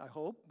looks like, I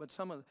hope, but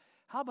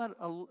how about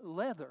a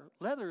leather?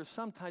 Leather is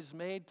sometimes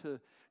made to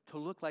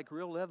look like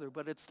real leather,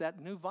 but it's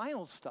that new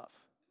vinyl stuff.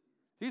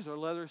 These are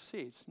leather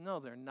seats. No,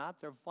 they're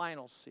not. They're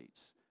vinyl seats.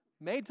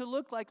 Made to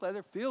look like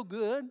leather, feel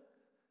good,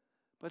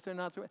 but they're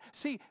not.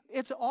 See,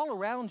 it's all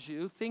around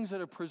you, things that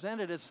are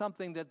presented as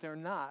something that they're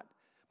not.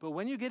 But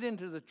when you get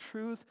into the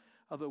truth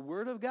of the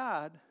Word of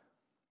God,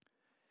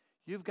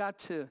 you've got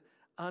to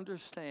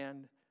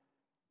understand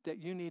that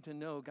you need to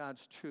know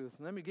God's truth.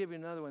 And let me give you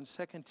another one,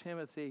 2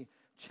 Timothy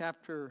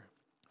chapter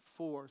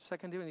 4.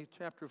 2 Timothy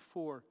chapter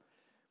 4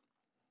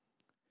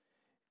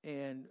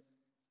 and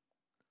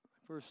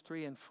verse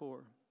 3 and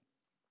 4.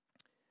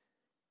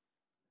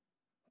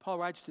 Paul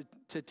writes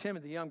to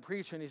Timothy, the young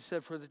preacher, and he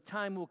said, for the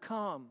time will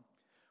come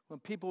when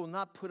people will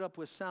not put up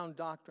with sound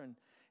doctrine.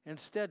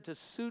 Instead, to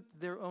suit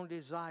their own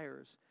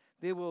desires,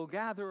 they will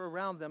gather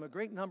around them a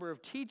great number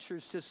of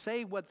teachers to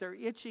say what their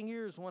itching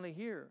ears want to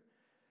hear.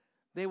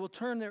 They will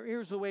turn their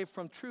ears away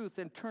from truth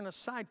and turn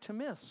aside to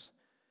myths.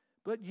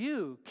 But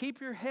you, keep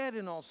your head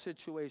in all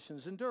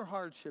situations, endure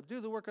hardship,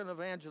 do the work of an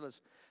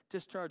evangelist,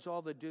 discharge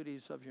all the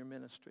duties of your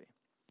ministry.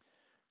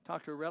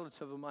 Talked to a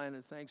relative of mine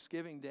at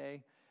Thanksgiving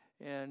Day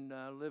and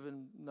live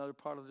in another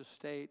part of the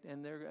state,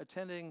 and they're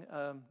attending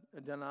a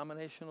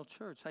denominational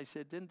church. I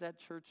said, didn't that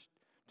church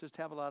just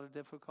have a lot of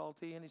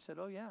difficulty? And he said,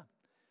 oh, yeah.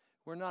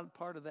 We're not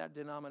part of that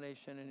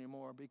denomination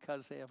anymore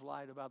because they have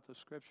lied about the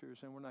scriptures,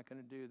 and we're not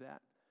going to do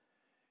that.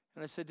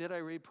 And I said, did I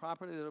read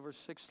properly that over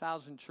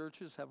 6,000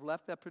 churches have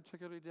left that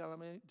particular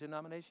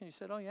denomination? He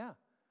said, oh, yeah.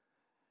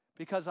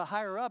 Because the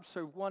higher-ups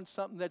want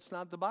something that's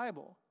not the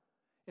Bible,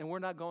 and we're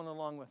not going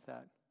along with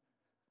that.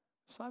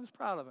 So I was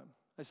proud of him.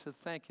 I said,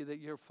 thank you that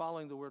you're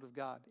following the Word of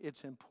God.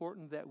 It's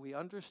important that we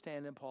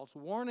understand, and Paul's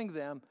warning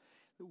them,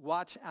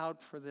 watch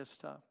out for this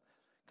stuff.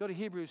 Go to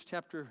Hebrews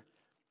chapter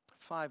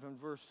 5 and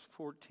verse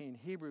 14.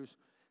 Hebrews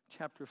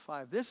chapter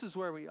 5. This is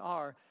where we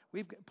are.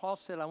 Paul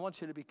said, I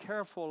want you to be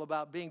careful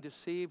about being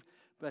deceived.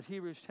 But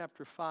Hebrews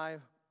chapter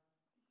 5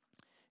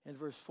 and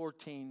verse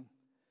 14.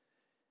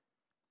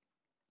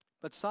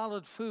 But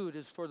solid food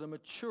is for the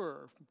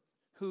mature,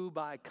 who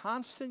by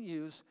constant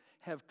use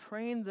have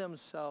trained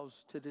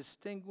themselves to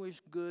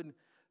distinguish good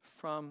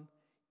from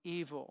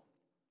evil.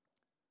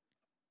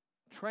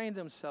 Train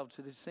themselves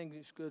to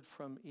distinguish good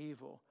from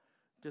evil.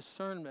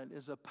 Discernment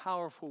is a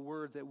powerful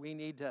word that we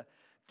need to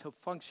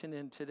function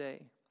in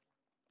today.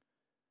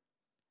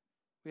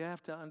 We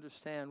have to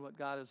understand what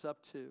God is up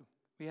to.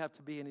 We have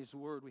to be in his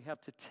word. We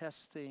have to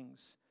test things.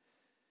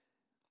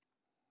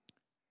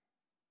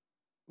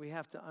 We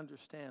have to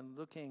understand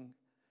looking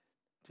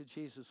to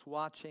Jesus,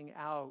 watching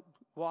out,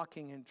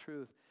 walking in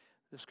truth.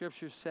 The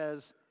scripture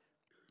says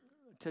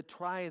to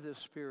try the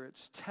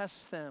spirits,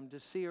 test them to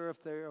see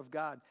if they're of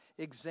God.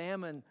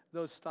 Examine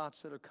those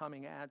thoughts that are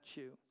coming at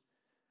you.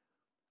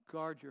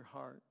 Guard your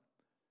heart.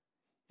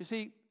 You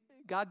see,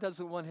 God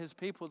doesn't want his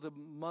people to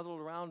muddle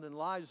around in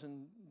lies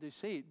and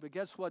deceit. But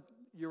guess what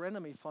your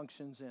enemy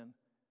functions in?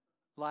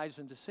 Lies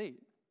and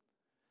deceit.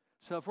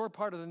 So if we're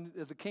part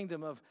of the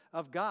kingdom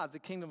of God, the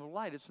kingdom of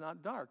light, it's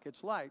not dark,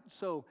 it's light.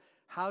 So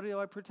how do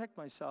I protect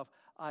myself?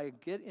 I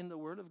get in the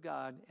Word of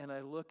God and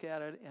I look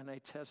at it and I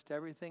test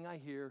everything I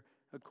hear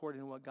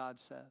according to what God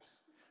says.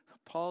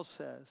 Paul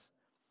says,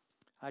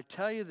 I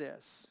tell you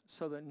this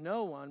so that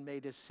no one may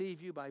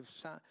deceive you by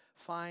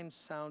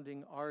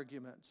fine-sounding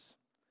arguments.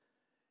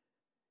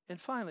 And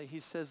finally, he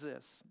says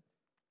this,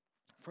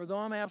 for though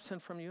I'm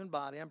absent from you in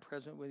body, I'm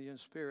present with you in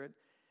spirit,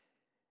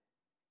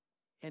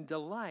 and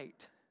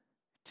delight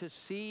to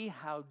see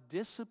how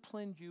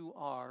disciplined you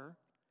are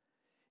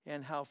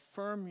and how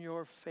firm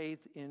your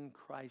faith in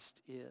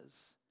Christ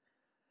is.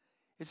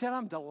 It said,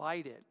 I'm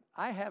delighted.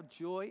 I have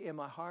joy in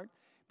my heart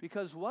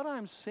because what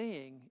I'm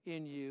seeing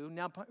in you,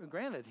 now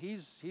granted,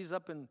 he's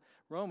up in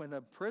Rome in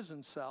a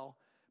prison cell,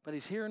 but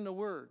he's hearing the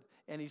word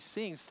and he's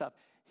seeing stuff.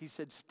 He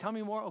said, tell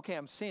me more. Okay,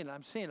 I'm seeing.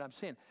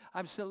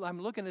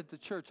 I'm looking at the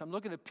church. I'm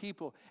looking at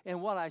people.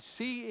 And what I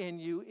see in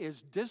you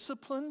is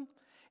discipline,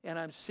 and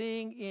I'm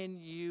seeing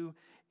in you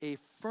a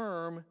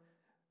firm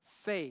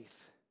faith.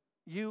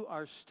 You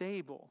are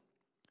stable.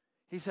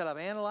 He said, I've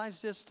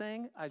analyzed this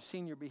thing. I've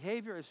seen your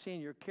behavior. I've seen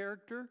your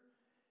character,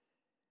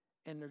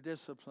 and they're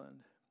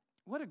disciplined.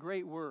 What a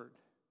great word,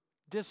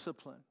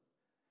 discipline.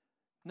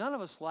 None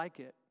of us like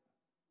it,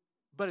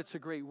 but it's a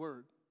great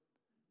word.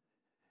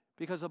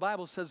 Because the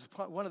Bible says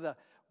one of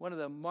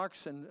the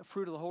marks and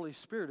fruit of the Holy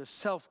Spirit is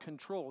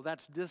self-control.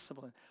 That's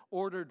discipline.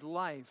 Ordered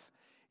life.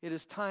 It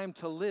is time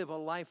to live a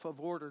life of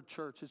order,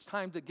 church. It's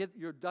time to get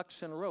your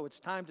ducks in a row. It's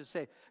time to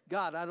say,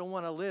 God, I don't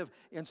want to live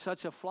in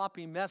such a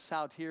floppy mess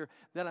out here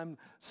that I'm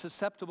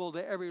susceptible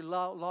to every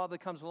law that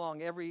comes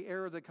along, every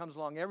error that comes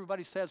along.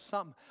 Everybody says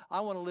something.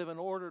 I want to live an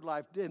ordered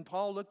life. And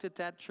Paul looked at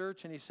that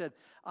church and he said,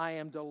 I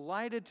am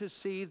delighted to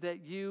see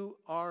that you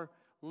are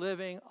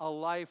living a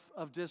life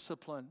of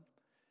discipline.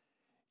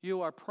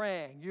 You are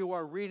praying. You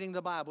are reading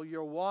the Bible.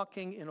 You're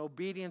walking in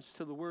obedience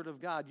to the Word of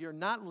God. You're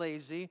not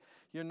lazy.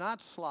 You're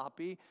not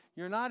sloppy.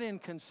 You're not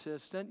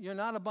inconsistent. You're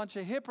not a bunch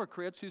of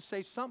hypocrites who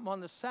say something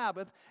on the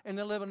Sabbath and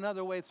then live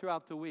another way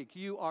throughout the week.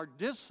 You are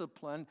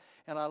disciplined,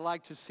 and I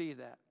like to see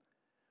that.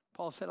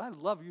 Paul said, I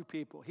love you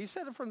people. He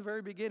said it from the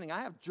very beginning.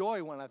 I have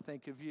joy when I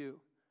think of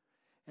you.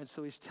 And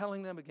so he's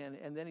telling them again,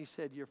 and then he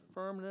said, your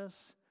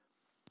firmness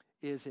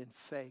is in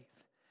faith.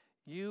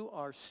 You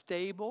are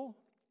stable,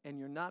 and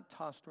you're not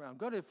tossed around.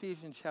 Go to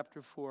Ephesians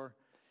chapter 4,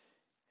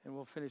 and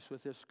we'll finish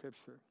with this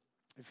scripture.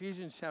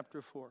 Ephesians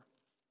chapter 4.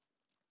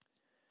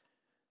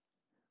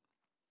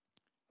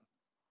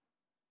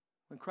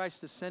 When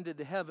Christ ascended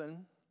to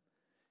heaven,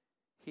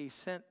 he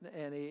sent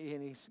and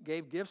he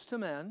gave gifts to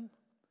men.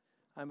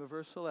 I'm at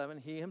verse 11.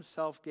 He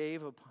himself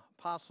gave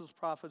apostles,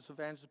 prophets,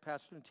 evangelists,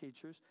 pastors, and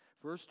teachers.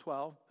 Verse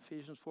 12,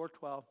 Ephesians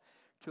 4:12,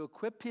 to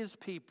equip his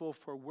people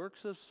for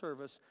works of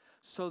service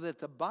so that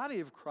the body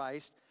of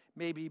Christ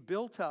may be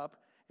built up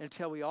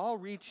until we all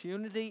reach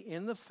unity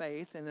in the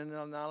faith and in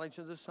the knowledge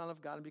of the Son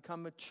of God and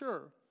become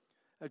mature,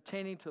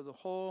 attaining to the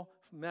whole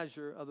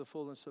measure of the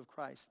fullness of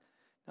Christ.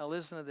 Now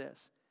listen to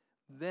this.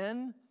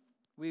 Then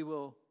we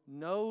will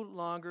no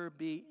longer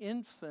be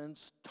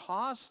infants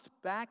tossed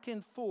back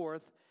and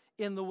forth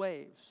in the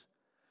waves,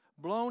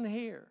 blown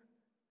here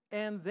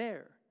and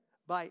there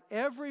by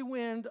every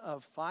wind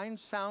of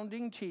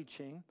fine-sounding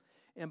teaching,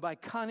 and by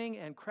cunning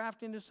and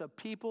craftiness of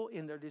people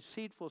in their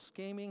deceitful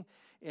scheming.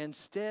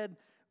 Instead,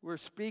 we're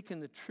speaking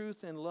the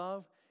truth in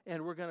love,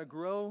 and we're going to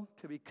grow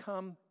to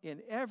become,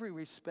 in every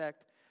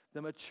respect,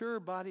 the mature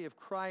body of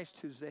Christ,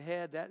 who's the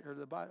head,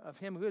 of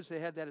him who is the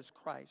head, that is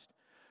Christ,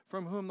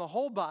 from whom the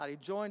whole body,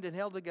 joined and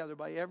held together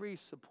by every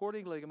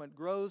supporting ligament,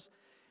 grows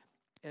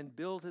and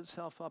builds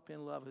itself up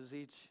in love as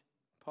each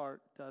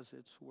part does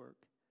its work.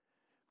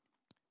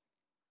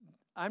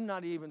 I'm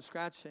not even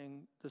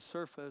scratching the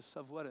surface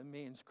of what it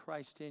means,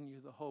 Christ in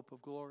you, the hope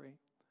of glory.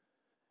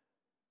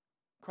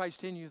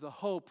 Christ in you, the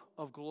hope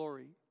of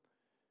glory.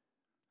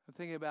 I'm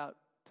thinking about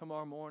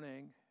tomorrow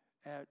morning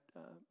at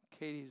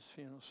Katie's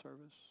funeral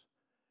service.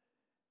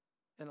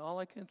 And all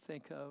I can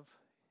think of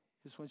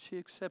is when she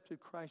accepted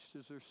Christ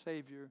as her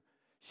Savior,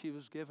 she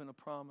was given a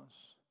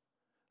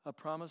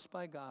promise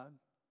by God.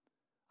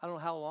 I don't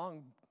know how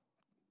long,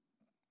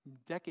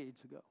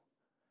 decades ago.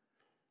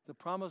 The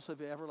promise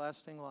of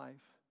everlasting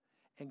life,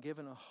 and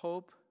given a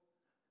hope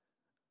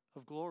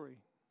of glory,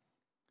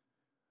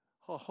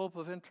 a hope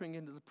of entering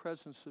into the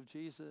presence of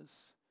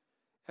Jesus.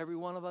 Every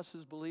one of us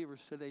as believers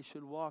today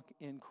should walk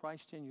in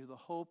Christ in you, the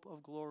hope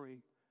of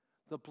glory.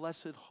 The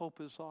blessed hope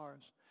is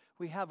ours.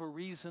 We have a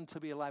reason to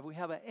be alive. We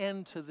have an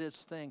end to this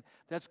thing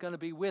that's going to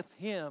be with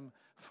him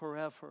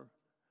forever.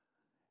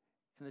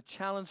 And the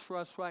challenge for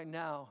us right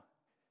now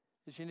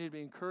is you need to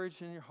be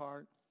encouraged in your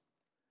heart,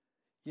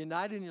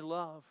 unite in your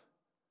love,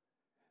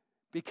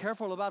 be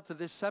careful about the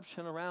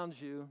deception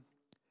around you,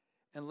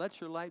 and let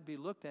your light be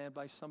looked at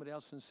by somebody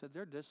else and said,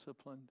 they're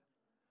disciplined.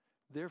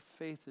 Their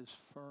faith is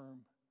firm.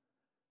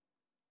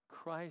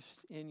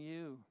 Christ in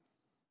you,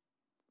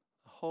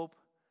 the hope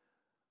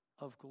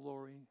of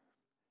glory.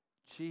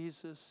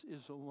 Jesus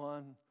is the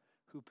one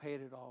who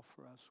paid it all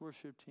for us.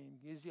 Worship team,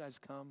 you guys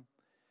come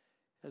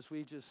as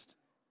we just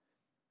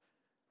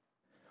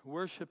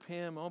worship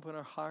him, open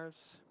our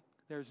hearts.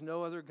 There's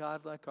no other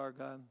God like our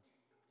God.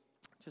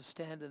 Just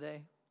stand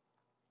today.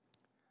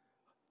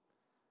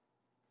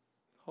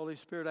 Holy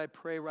Spirit, I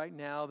pray right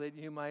now that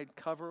you might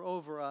cover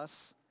over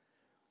us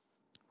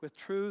with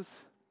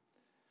truth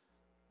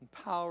and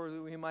power,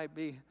 that we might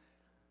be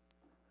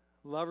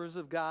lovers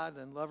of God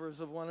and lovers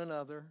of one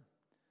another.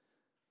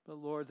 But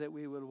Lord, that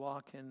we would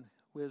walk in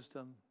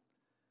wisdom.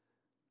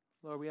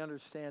 Lord, we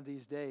understand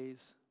these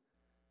days.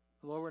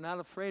 Lord, we're not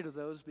afraid of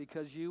those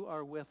because you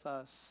are with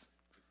us.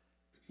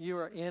 You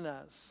are in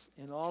us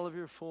in all of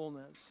your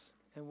fullness.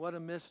 And what a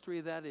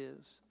mystery that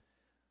is.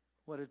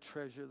 What a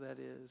treasure that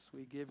is.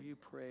 We give you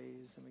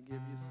praise and we give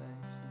you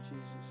thanks in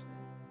Jesus'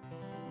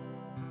 name.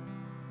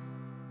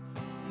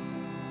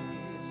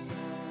 Jesus.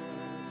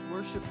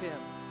 Worship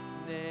him.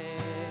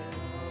 Name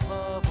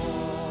above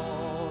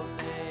all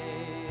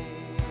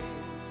names.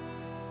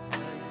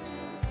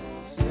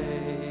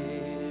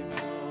 Savior,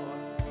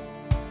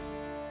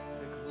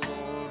 the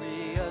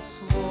glorious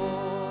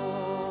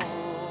Lord.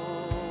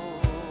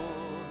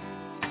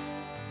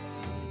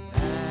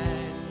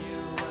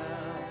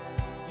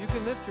 You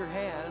can lift your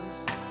hands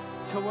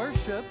to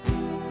worship.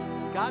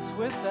 God's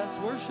with us.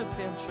 Worship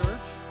him, church.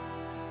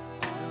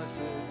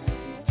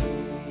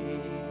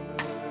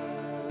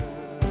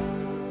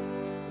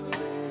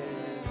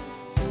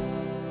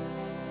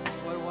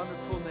 What a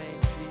wonderful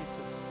name,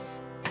 Jesus.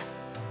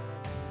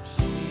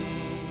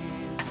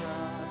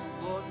 Jesus,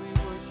 Lord, we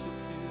worship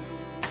you.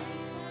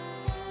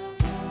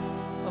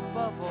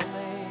 Above all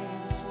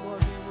names,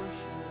 Lord, we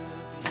worship you.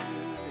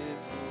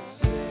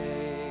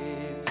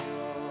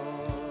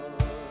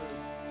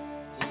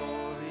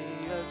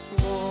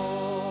 Lord,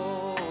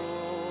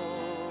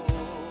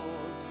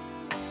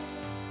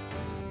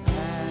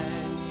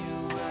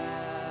 Emmanuel,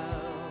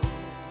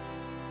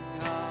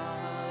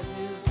 God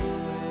is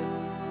with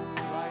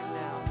right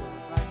now,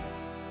 right now.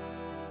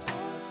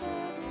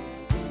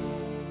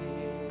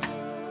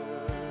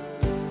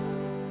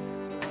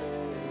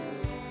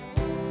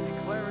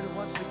 Declare it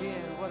once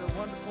again. What a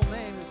wonderful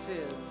name this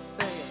is.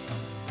 Say it.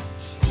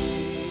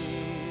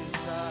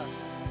 Jesus,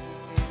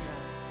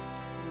 amen.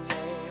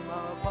 Name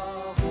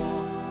above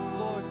all.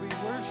 Lord, we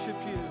worship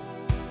you.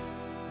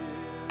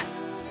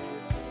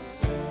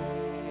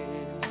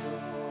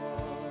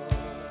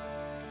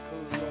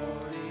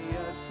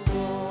 Glorious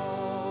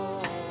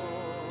Lord.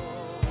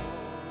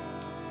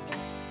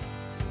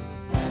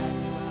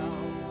 Emmanuel,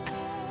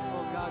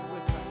 oh God,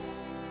 with us.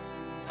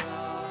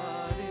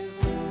 God is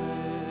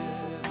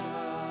with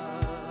us.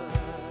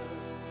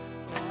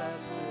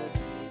 Blessed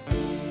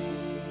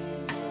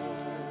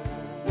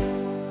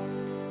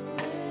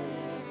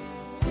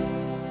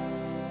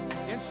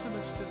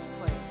instruments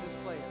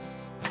display it.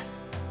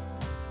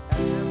 As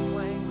they're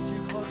playing, would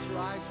you close your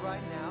eyes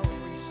right now and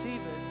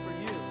receive it for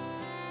you?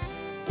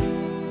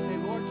 Say,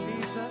 Lord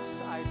Jesus,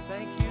 I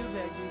thank you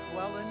that you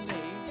dwell in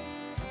me,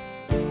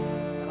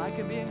 and I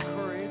can be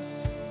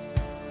encouraged,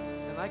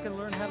 and I can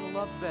learn how to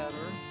love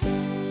better,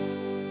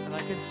 and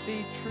I can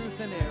see truth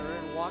and error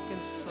and walk in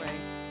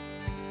strength.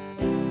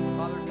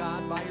 Father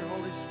God, by your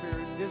Holy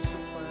Spirit,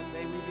 discipline,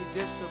 may we be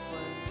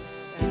disciplined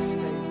and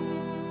stable.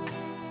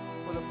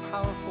 What a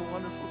powerful,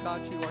 wonderful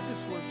God you are.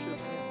 Just worship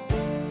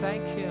him.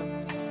 Thank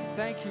him.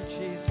 Thank you,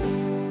 Jesus.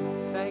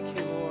 Thank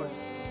you, Lord.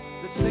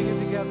 Let's sing it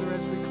together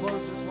as we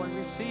close this one.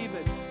 Receive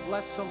it.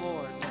 Bless the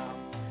Lord now.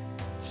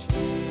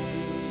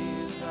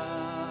 Jesus,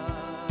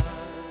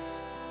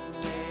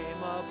 name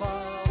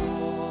above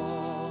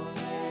all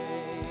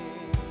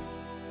names,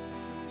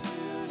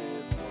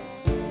 beautiful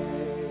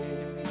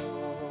Savior,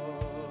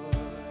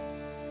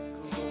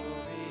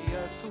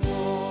 glorious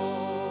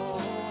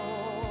Lord,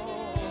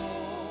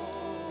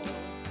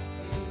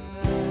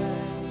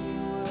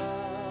 Emmanuel,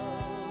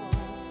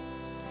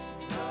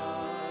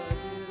 God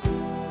is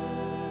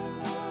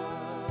with us,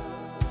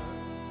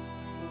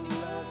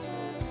 blessed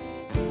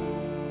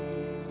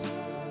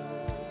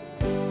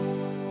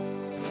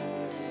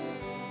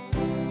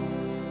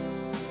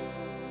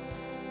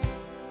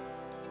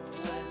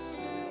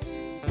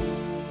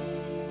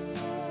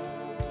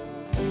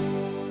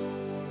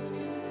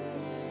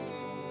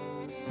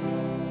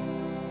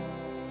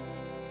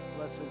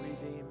Blessed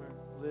Redeemer,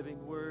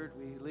 living word,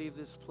 we leave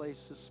this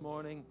place this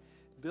morning,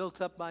 built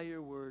up by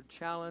your word,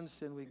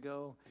 challenged, and we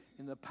go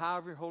in the power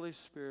of your Holy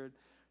Spirit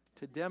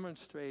to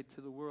demonstrate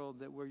to the world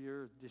that we're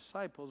your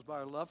disciples by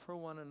our love for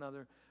one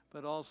another,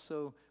 but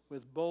also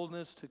with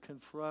boldness to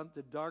confront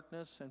the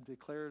darkness and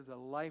declare the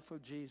life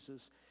of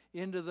Jesus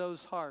into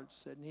those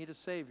hearts that need a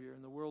Savior,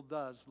 and the world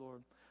does,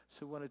 Lord.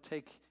 So we want to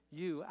take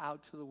you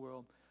out to the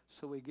world.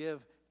 So we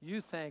give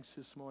you thanks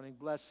this morning.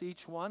 Bless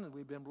each one, and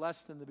we've been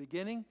blessed in the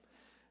beginning.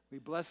 We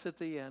bless at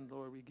the end,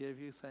 Lord. We give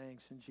you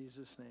thanks in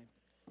Jesus' name.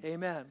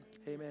 Amen.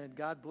 Amen.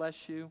 God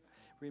bless you.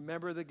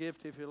 Remember the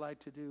gift if you'd like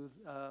to do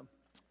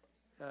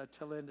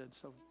to Lyndon.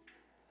 So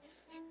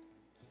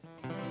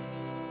keep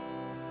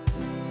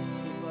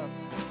up.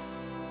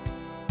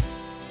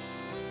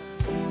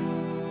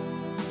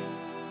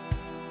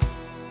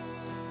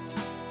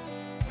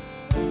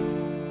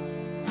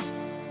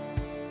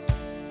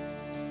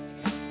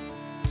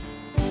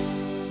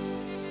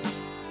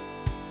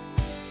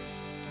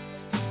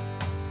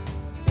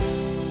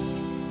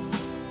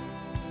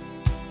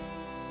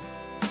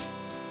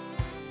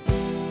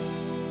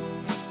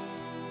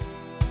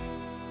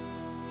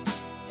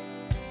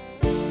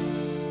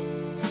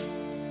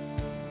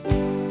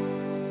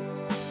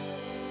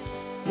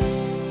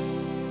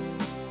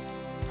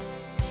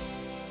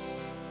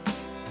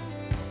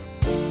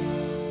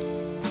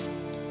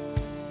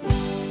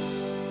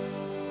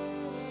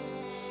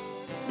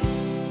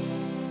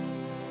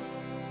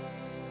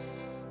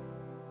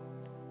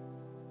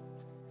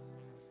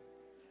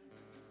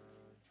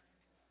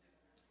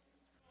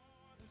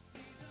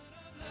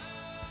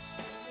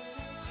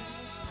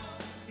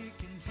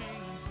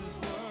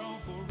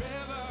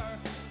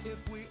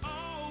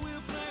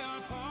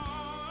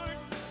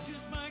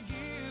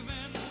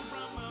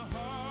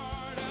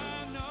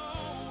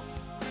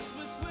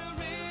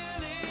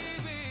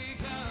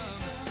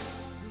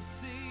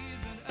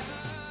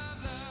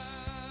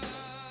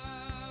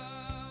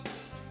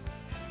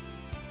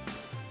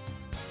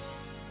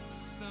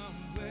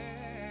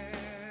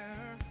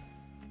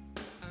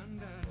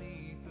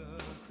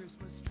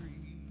 Christmas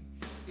tree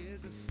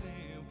is a